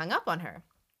facility. And I hung up on her.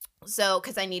 So,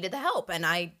 because I needed the help and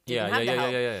I didn't have the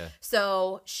help. Yeah.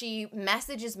 So she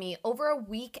messages me over a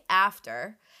week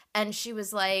after, and she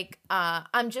was like,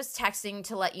 I'm just texting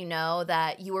to let you know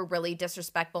that you were really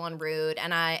disrespectful and rude.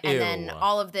 And then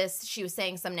all of this, she was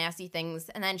saying some nasty things.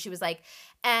 And then she was like,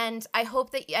 and I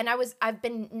hope that, and I've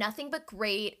been nothing but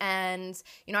great. And,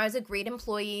 you know, I was a great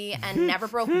employee and never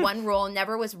broke one rule,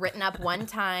 never was written up one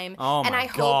time. Oh, and my I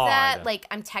God. hope that, like,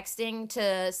 I'm texting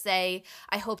to say,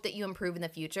 I hope that you improve in the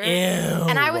future. Ew.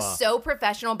 And I was so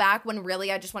professional back when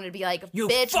really I just wanted to be like,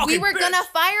 bitch, we were gonna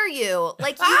fire you.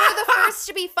 Like, you were the first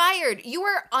to be fired. You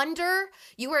were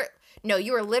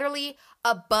literally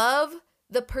above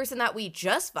the person that we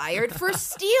just fired for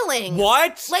stealing.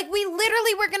 What? Like, we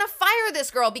literally were gonna fire this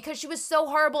girl because she was so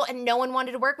horrible and no one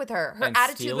wanted to work with her. Her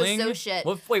attitude was so shit.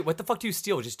 Wait, what the fuck do you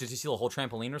steal? Did you steal a whole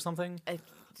trampoline or something?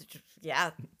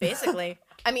 Yeah, basically.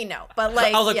 I mean, no, but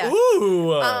like, I was like, yeah.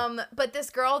 Ooh. But this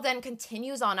girl then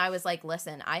continues on. I was like,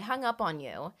 listen, I hung up on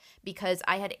you because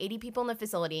I had 80 people in the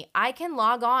facility. I can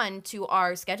log on to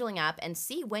our scheduling app and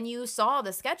see when you saw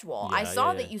the schedule. I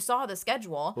saw that you saw the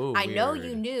schedule. Ooh, I know weird.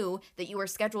 you knew that you were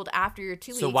scheduled after your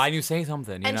 2 weeks. So why didn't you say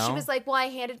something? And she was like, well, I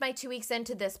handed my 2 weeks in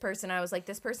to this person. I was like,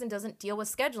 this person doesn't deal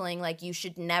with scheduling. Like, you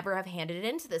should never have handed it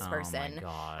in to this person. Oh my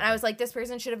God. And I was like, this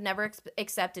person should have never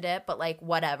accepted it, but like,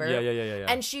 whatever. Yeah.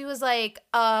 And she was like,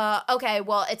 okay,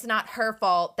 well, it's not her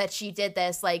fault that she did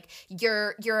this. Like,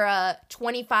 you're a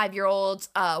 25-year-old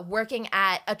working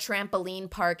at a trampoline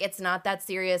park. It's not that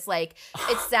serious. Like,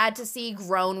 it's sad to see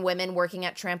grown women working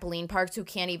at trampoline parks who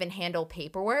can't even handle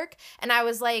paperwork. And I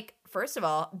was like, first of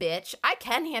all, bitch, I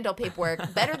can handle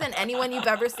paperwork better than anyone you've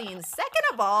ever seen. Second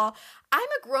of all, I'm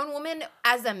a grown woman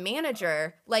as a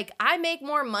manager. Like, I make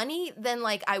more money than,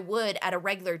 like, I would at a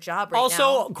regular job right now.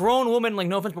 Also, grown woman, like,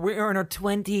 no offense, but we're in our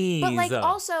 20s. But, like,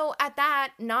 also, at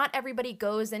that, not everybody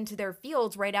goes into their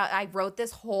fields right out. I wrote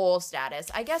this whole status.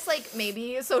 I guess, like,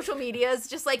 maybe social media is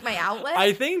just, like, my outlet.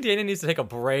 I think Dana needs to take a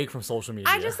break from social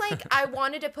media. I just, like, I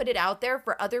wanted to put it out there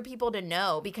for other people to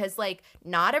know because, like,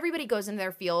 not everybody goes into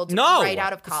their fields right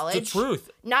out of college. It's the truth.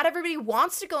 Not everybody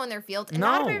wants to go in their field. And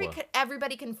not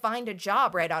everybody can find a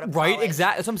job right out of college. Right,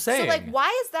 exactly. That's what I'm saying. So, like,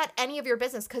 why is that any of your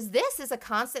business? Because this is a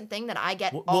constant thing that I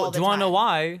get all the time. Do you want to know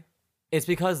why? It's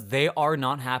because they are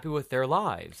not happy with their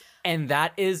lives. And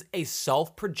that is a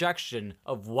self-projection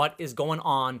of what is going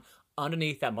on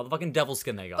underneath that motherfucking devil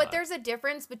skin they got. But there's a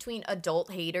difference between adult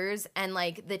haters and,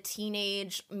 like, the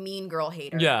teenage mean girl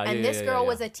hater. And this girl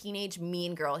was a teenage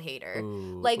mean girl hater.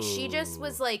 She just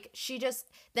was like,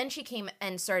 then she came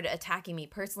and started attacking me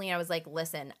personally. And I was like,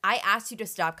 listen, I asked you to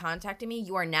stop contacting me.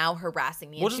 You are now harassing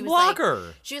me. Well, just block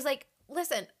her. She was like,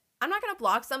 listen, I'm not going to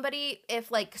block somebody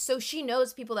if, like, so she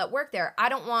knows people that work there. I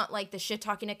don't want, like, the shit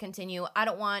talking to continue. I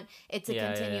don't want it to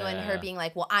continue and her being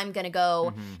like, well, I'm going to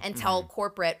go and tell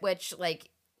corporate, which, like,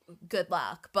 good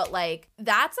luck. But, like,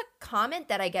 that's a comment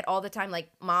that I get all the time. Like,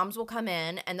 moms will come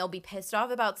in and they'll be pissed off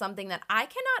about something that I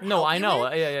cannot help I know.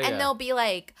 with, and they'll be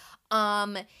like,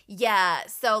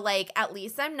 so, like, at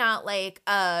least I'm not, like,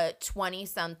 a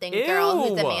 20-something girl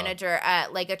who's the manager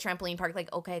at, like, a trampoline park.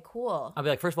 Like, okay, cool. I'll be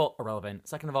like, first of all, irrelevant.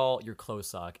 Second of all, your clothes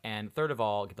suck. And third of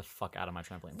all, get the fuck out of my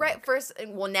trampoline park.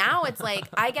 Right, now it's like,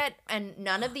 and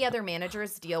none of the other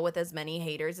managers deal with as many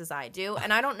haters as I do.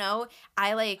 And I don't know,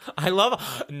 I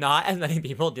love not as many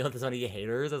people deal with as many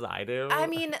haters as I do. I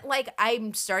mean, like,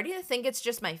 I'm starting to think it's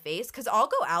just my face, because I'll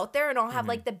go out there and I'll have,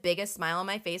 like, the biggest smile on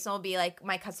my face, and I'll be like,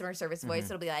 my customer service voice,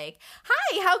 it'll be like,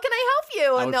 hi, how can I help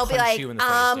you? And they'll be like,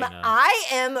 I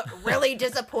am really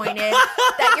disappointed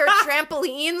that your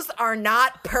trampolines are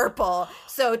not purple,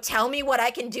 so tell me what I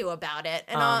can do about it.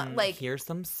 And I'll, like, here's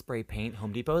some spray paint.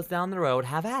 Home Depot's down the road.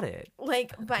 Have at it.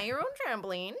 Like, buy your own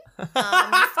trampoline,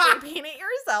 spray paint it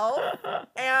yourself.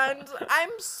 And I'm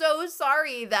so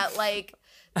sorry that, like,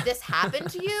 this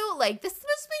happened to you. Like, this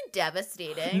must be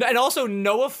devastating. And also,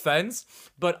 no offense,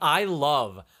 but I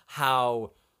love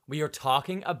how we are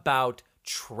talking about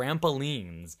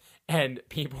trampolines, and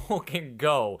people can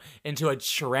go into a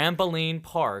trampoline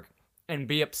park and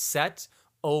be upset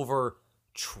over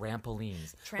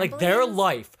trampolines. Like, their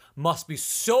life must be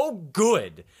so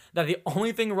good that the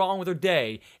only thing wrong with their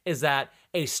day is that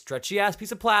a stretchy ass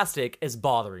piece of plastic is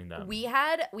bothering them. We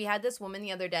had this woman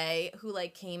the other day who,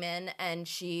 like, came in, and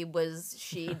she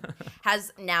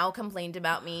has now complained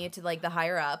about me to, like, the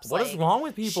higher ups. What is wrong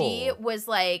with people? She was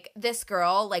like, this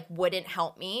girl, like, wouldn't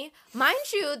help me. Mind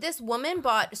you, this woman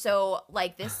bought, so,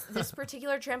 like, this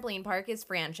particular trampoline park is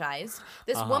franchised.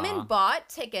 This woman bought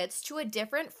tickets to a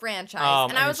different franchise,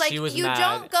 and I was like, you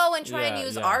don't go and try and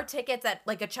use our tickets at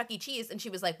like a Chuck E. Cheese. And she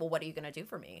was like, well, what are you going to do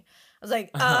for me? I was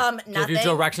like, nothing. Give you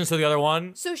directions to the other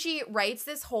one? So she writes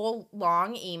this whole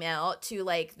long email to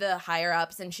like the higher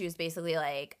ups. And she was basically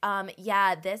like,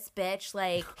 yeah, this bitch,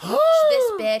 like,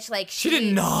 she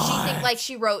did not. She think like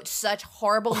she wrote such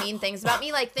horrible, mean things about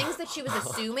me. Like things that she was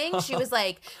assuming. She was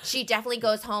like, she definitely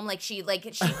goes home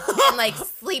and like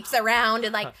sleeps around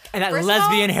and like. And that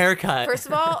lesbian haircut. First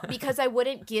of all, because I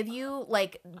wouldn't give you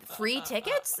like free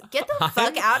tickets, get the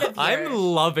fuck out of here.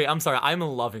 I'm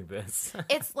loving this.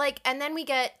 It's like, and then we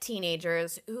get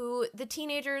teenagers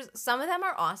some of them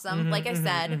are awesome, like I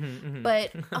said,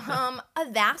 but a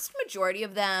vast majority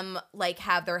of them like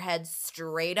have their heads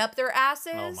straight up their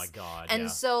asses. Oh my God. And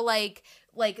so like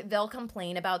they'll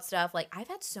complain about stuff. Like I've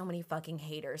had so many fucking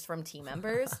haters from team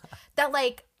members that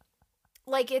like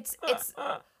it's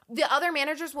the other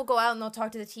managers will go out and they'll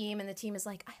talk to the team, and the team is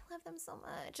like, I love them so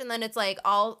much. And then it's like,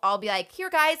 I'll be like, here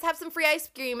guys, have some free ice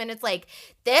cream. And it's like,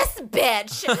 this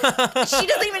bitch, she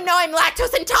doesn't even know I'm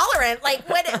lactose intolerant. Like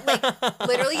what, like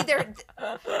literally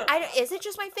is it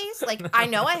just my face? Like, I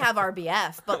know I have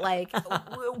RBF, but like,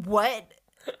 what?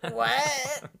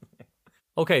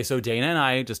 Okay, so Dana and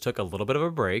I just took a little bit of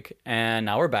a break, and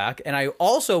now we're back. And I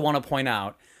also want to point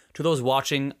out to those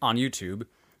watching on YouTube,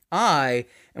 I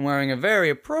am wearing a very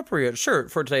appropriate shirt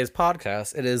for today's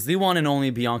podcast. It is the one and only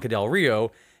Bianca Del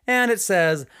Rio, and it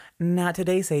says, not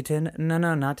today, Satan. No,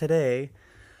 not today.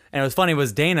 And it was funny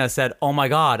was Dana said, oh my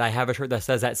God, I have a shirt that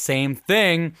says that same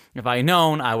thing. If I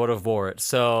known, I would have wore it.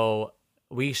 So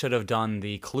we should have done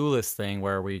the Clueless thing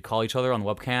where we call each other on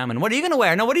the webcam, and what are you going to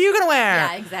wear? No, what are you going to wear?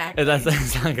 Yeah, exactly. That's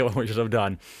exactly what we should have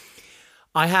done.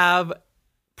 I have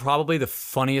probably the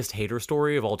funniest hater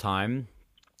story of all time.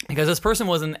 Because this person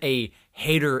wasn't a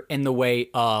hater in the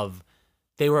way of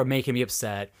they were making me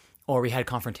upset, or we had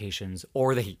confrontations,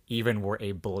 or they even were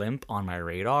a blimp on my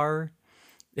radar.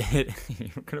 You're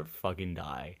going to fucking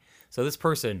die. So this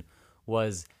person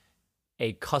was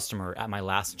a customer at my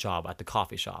last job at the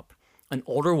coffee shop. An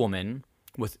older woman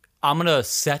with, I'm going to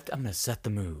set the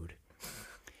mood.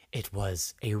 It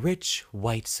was a rich,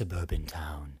 white suburban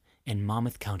town in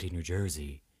Monmouth County, New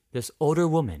Jersey. This older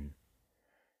woman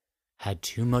had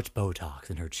too much Botox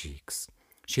in her cheeks.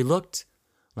 She looked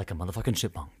like a motherfucking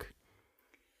chipmunk.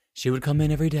 She would come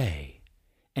in every day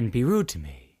and be rude to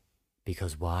me.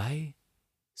 Because why?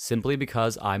 Simply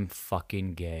because I'm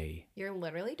fucking gay. You're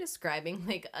literally describing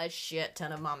like a shit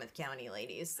ton of Monmouth County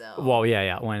ladies, so. Well,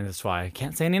 yeah. Well, that's why I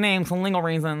can't say any names for legal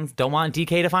reasons. Don't want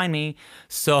DK to find me.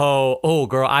 So, oh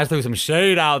girl, I threw some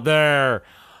shade out there.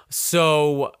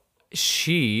 So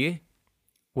she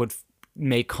would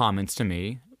make comments to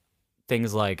me.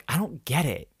 Things like, I don't get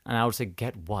it. And I would say,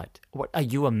 get what? What? Are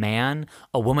you a man?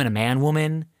 A woman? A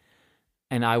man-woman?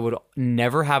 And I would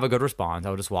never have a good response. I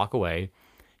would just walk away.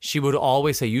 She would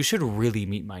always say, you should really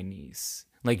meet my niece.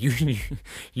 Like, you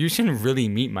should really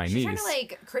meet my niece. She's trying to,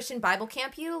 like, Christian Bible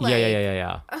camp you? Like...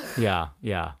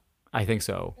 Yeah. I think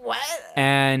so. What?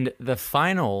 And the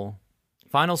final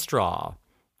straw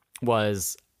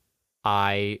was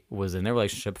I was in a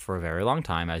relationship for a very long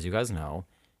time, as you guys know.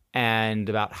 And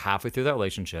about halfway through that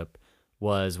relationship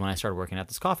was when I started working at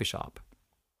this coffee shop.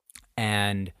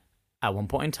 And at one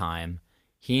point in time,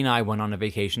 he and I went on a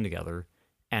vacation together,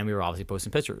 and we were obviously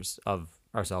posting pictures of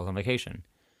ourselves on vacation.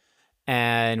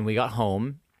 And we got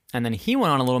home, and then he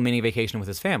went on a little mini vacation with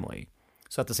his family.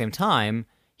 So at the same time,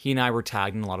 he and I were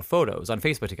tagged in a lot of photos on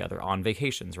Facebook together on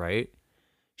vacations, right?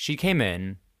 She came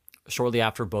in shortly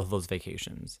after both of those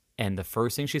vacations, and the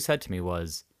first thing she said to me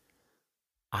was,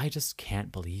 I just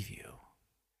can't believe you.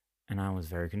 And I was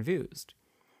very confused.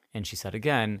 And she said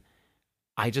again,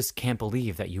 I just can't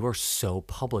believe that you are so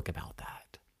public about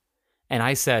that. And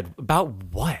I said, about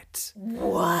what?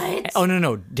 What? Oh,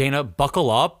 no, Dana, buckle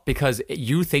up, because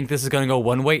you think this is going to go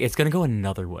one way. It's going to go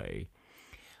another way.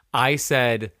 I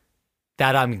said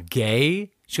that I'm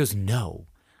gay. She goes, no,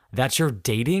 that you're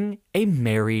dating a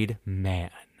married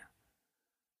man.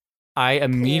 I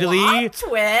immediately... Plot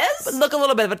twist? Look, a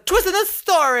little bit of a twist in the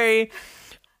story.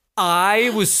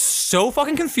 I was so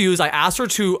fucking confused. I asked her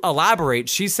to elaborate.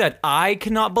 She said, I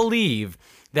cannot believe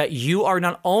that you are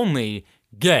not only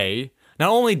gay, not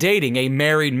only dating a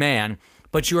married man,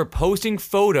 but you are posting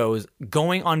photos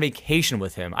going on vacation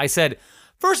with him. I said,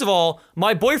 first of all,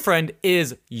 my boyfriend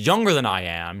is younger than I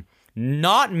am,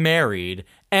 not married,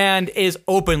 and is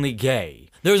openly gay.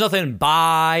 There's nothing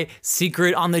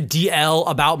secret on the DL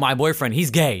about my boyfriend.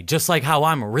 He's gay, just like how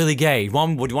I'm really gay.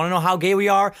 Would you want to know how gay we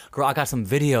are? Girl, I got some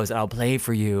videos that I'll play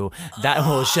for you that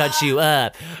will shut you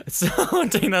up. So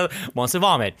Dana wants to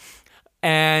vomit.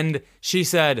 And she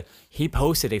said, he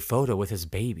posted a photo with his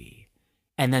baby.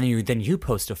 And then you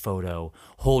post a photo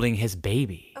holding his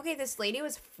baby. Okay, this lady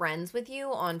was friends with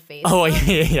you on Facebook. Oh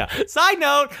yeah. Side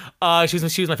note, she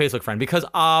was my Facebook friend because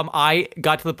I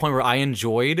got to the point where I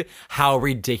enjoyed how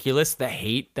ridiculous the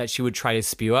hate that she would try to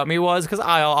spew at me was, because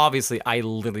I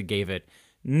literally gave it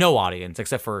no audience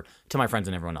except for to my friends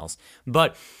and everyone else.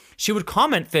 But she would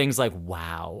comment things like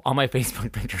 "wow" on my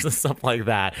Facebook pictures and stuff like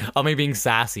that, on me being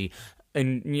sassy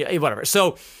and whatever.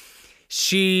 So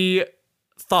she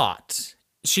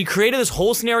created this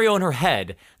whole scenario in her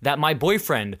head that my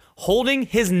boyfriend holding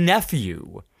his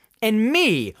nephew and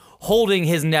me holding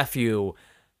his nephew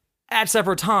at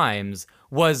separate times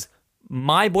was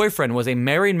my boyfriend was a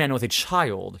married man with a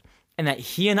child, and that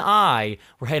he and I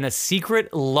were in a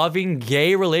secret, loving,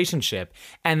 gay relationship,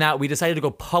 and that we decided to go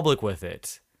public with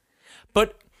it.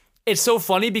 But it's so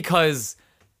funny because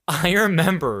I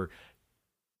remember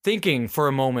thinking for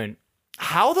a moment,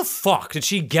 how the fuck did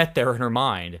she get there in her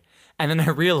mind? And then I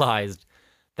realized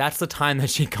that's the time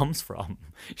that she comes from.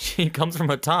 She comes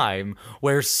from a time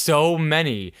where so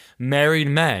many married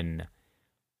men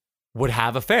would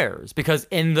have affairs, because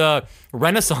in the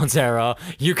Renaissance era,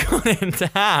 you couldn't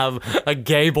have a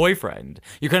gay boyfriend.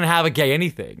 You couldn't have a gay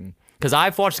anything. Because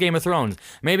I've watched Game of Thrones.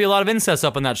 Maybe a lot of incest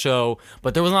up in that show,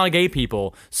 but there was a lot of gay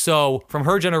people. So from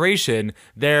her generation,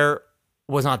 there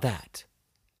was not that.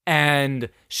 And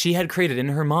she had created in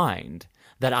her mind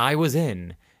that I was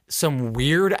in some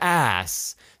weird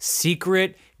ass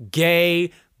secret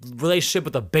gay relationship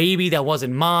with a baby that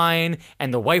wasn't mine,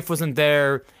 and the wife wasn't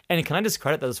there. And can I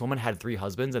discredit that this woman had 3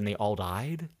 husbands and they all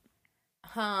died?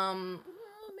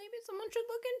 Maybe someone should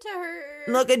look into her.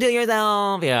 Look into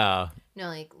yourself. Yeah.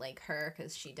 No, like her,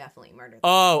 because she definitely murdered them.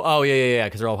 Oh, yeah,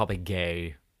 because they're all probably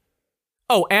gay.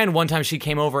 Oh, and one time she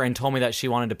came over and told me that she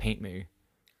wanted to paint me.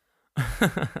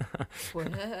 What?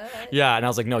 Yeah, and I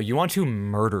was like, no, you want to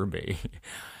murder me.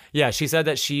 Yeah, she said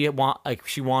that she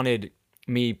wanted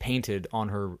me painted on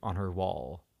her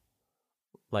wall,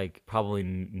 like probably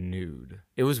nude.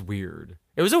 It was weird.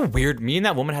 Me and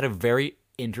that woman had a very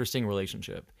interesting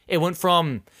relationship. It went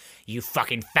from "you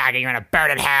fucking faggot, you're gonna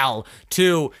burn in hell"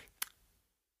 to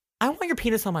 "I want your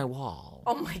penis on my wall."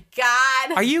 Oh my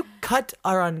God. Are you cut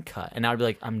or uncut? And I'd be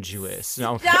like, I'm Jewish.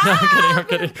 No, I'm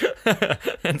kidding.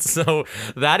 And so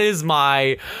that is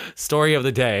my story of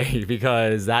the day,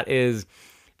 because that is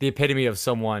the epitome of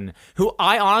someone who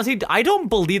I don't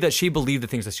believe that she believed the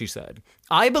things that she said.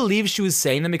 I believe she was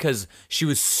saying them because she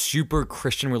was super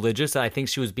Christian religious, and I think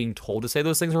she was being told to say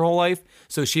those things her whole life.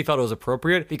 So she felt it was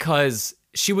appropriate because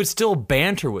she would still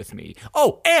banter with me.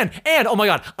 Oh, and oh my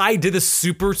God, I did this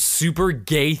super, super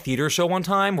gay theater show one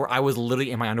time where I was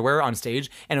literally in my underwear on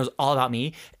stage, and it was all about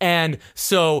me. And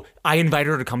so I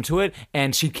invited her to come to it,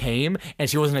 and she came, and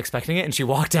she wasn't expecting it, and she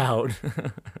walked out.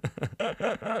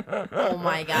 Oh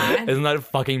my God. Isn't that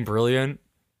fucking brilliant?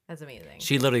 That's amazing.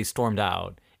 She literally stormed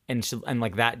out. And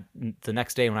like that, the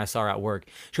next day when I saw her at work,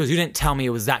 she goes, "You didn't tell me it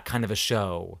was that kind of a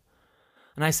show."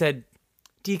 And I said,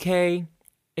 "DK,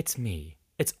 it's me.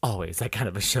 It's always that kind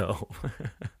of a show."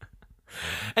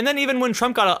 And then even when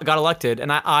Trump got elected,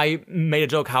 and I made a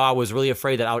joke how I was really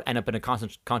afraid that I would end up in a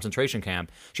concentration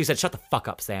camp, she said, "Shut the fuck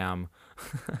up, Sam."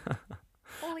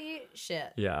 Holy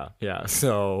shit. Yeah.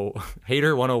 So,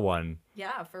 Hater 101.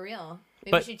 Yeah, for real.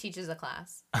 Maybe she teaches a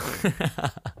class.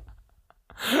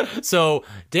 So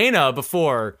Dana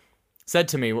before said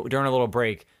to me during a little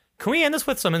break, "Can we end this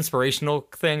with some inspirational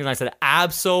things?" And I said,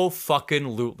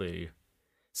 "Abso-fucking-lutely."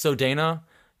 So Dana,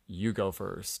 you go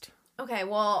first. Okay,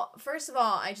 well, first of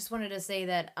all, I just wanted to say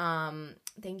that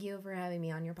thank you for having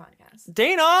me on your podcast.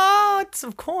 Dana, it's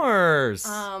of course.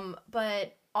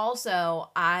 But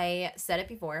also, I said it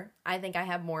before, I think I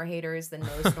have more haters than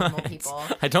most normal people.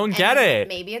 I don't get it.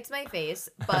 Maybe it's my face,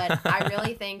 but I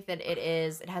really think that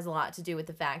it has a lot to do with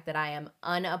the fact that I am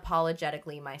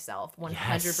unapologetically myself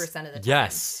 100% of the time.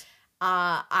 Yes.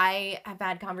 I have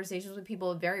had conversations with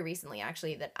people very recently,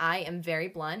 actually, that I am very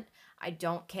blunt. I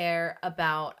don't care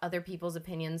about other people's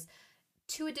opinions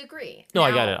to a degree. No,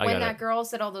 I got it. When that girl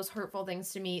said all those hurtful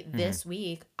things to me this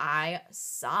week, I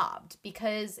sobbed,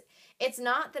 because it's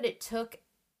not that it took,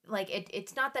 like,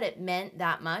 it's not that it meant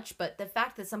that much, but the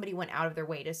fact that somebody went out of their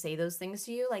way to say those things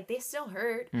to you, like, they still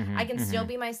hurt. I can still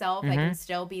be myself. I can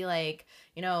still be like,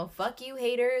 fuck you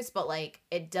haters, but like,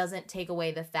 it doesn't take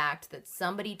away the fact that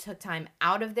somebody took time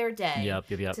out of their day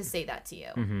to say that to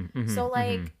you. So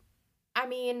like, I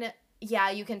mean,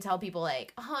 yeah, you can tell people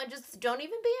like, just don't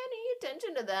even pay any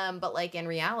attention to them. But like in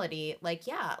reality, like,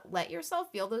 yeah, let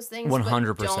yourself feel those things.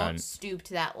 100%. But don't stoop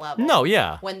to that level. No,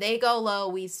 yeah. When they go low,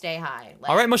 we stay high. Like,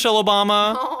 all right, Michelle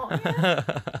Obama. Oh, yeah.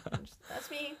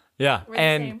 That's me. Yeah.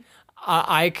 And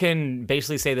I can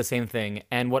basically say the same thing.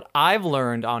 And what I've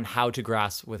learned on how to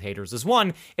grasp with haters is,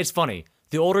 one, it's funny.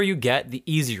 The older you get, the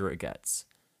easier it gets.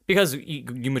 Because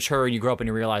you mature and you grow up and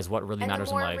you realize what really matters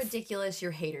in life. And the more ridiculous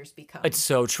your haters become. It's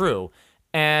so true.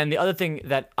 And the other thing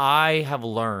that I have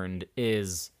learned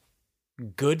is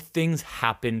good things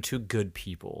happen to good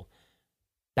people.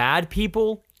 Bad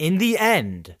people, in the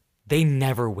end, they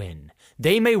never win.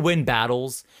 They may win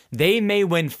battles, they may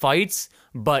win fights,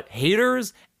 but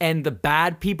haters and the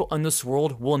bad people in this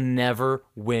world will never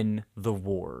win the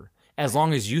war. As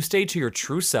long as you stay to your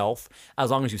true self,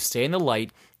 as long as you stay in the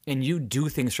light, and you do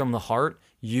things from the heart,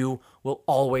 you will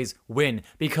always win.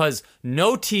 Because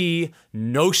no tea,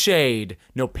 no shade,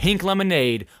 no pink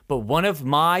lemonade, but one of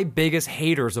my biggest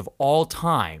haters of all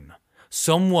time,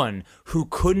 someone who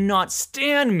could not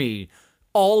stand me,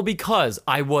 all because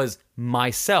I was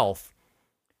myself,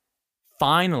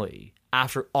 finally,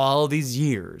 after all these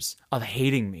years of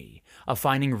hating me, of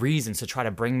finding reasons to try to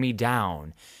bring me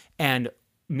down, and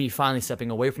me finally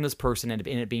stepping away from this person and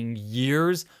it being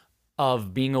years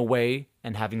of being away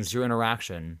and having zero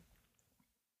interaction,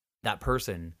 that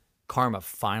person, karma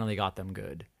finally got them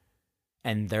good.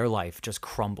 And their life just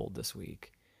crumbled this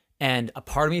week. And a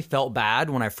part of me felt bad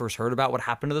when I first heard about what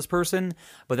happened to this person.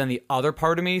 But then the other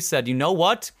part of me said, you know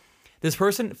what? This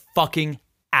person fucking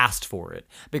asked for it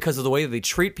because of the way that they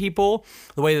treat people,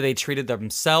 the way that they treated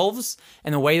themselves,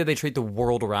 and the way that they treat the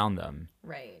world around them.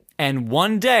 Right. And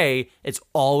one day, it's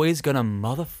always gonna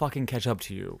motherfucking catch up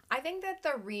to you. I think that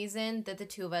the reason that the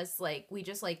two of us, we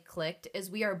just, clicked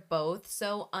is we are both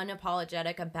so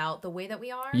unapologetic about the way that we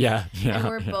are. Yeah. And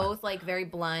we're both, very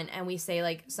blunt, and we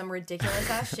say, some ridiculous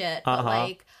ass shit.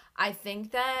 But, I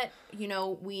think that,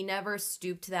 we never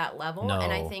stoop to that level. No.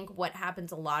 And I think what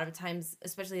happens a lot of times,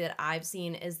 especially that I've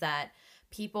seen, is that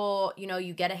people,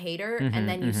 you get a hater and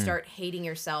then you start hating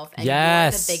yourself and you're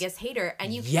the biggest hater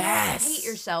and you can't hate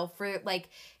yourself for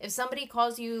if somebody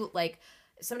calls you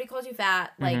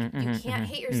fat, you can't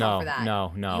hate yourself for that.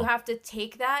 No. You have to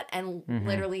take that and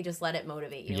literally just let it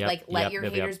motivate you. Let your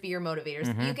haters be your motivators.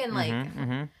 You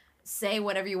can say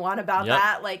whatever you want about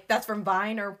that. That's from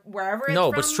Vine or wherever it's from.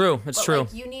 No, but it's true. It's true.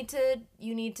 You need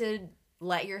to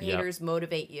let your haters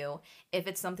motivate you. If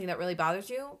it's something that really bothers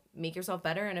you, make yourself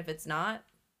better. And if it's not,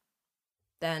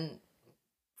 then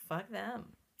fuck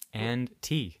them. And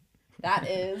tea. That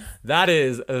is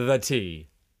the tea.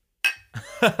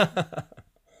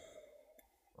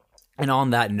 And on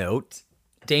that note,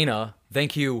 Dana,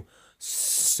 thank you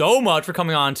so much for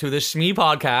coming on to the Shmee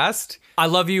podcast. I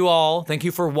love you all. Thank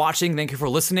you for watching. Thank you for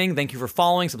listening. Thank you for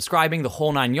following, subscribing, the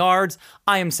whole 9 yards.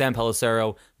 I am Sam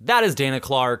Pellicero. That is Dana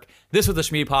Clark. This was the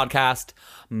Shmee podcast.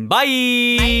 Bye.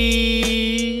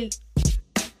 Bye.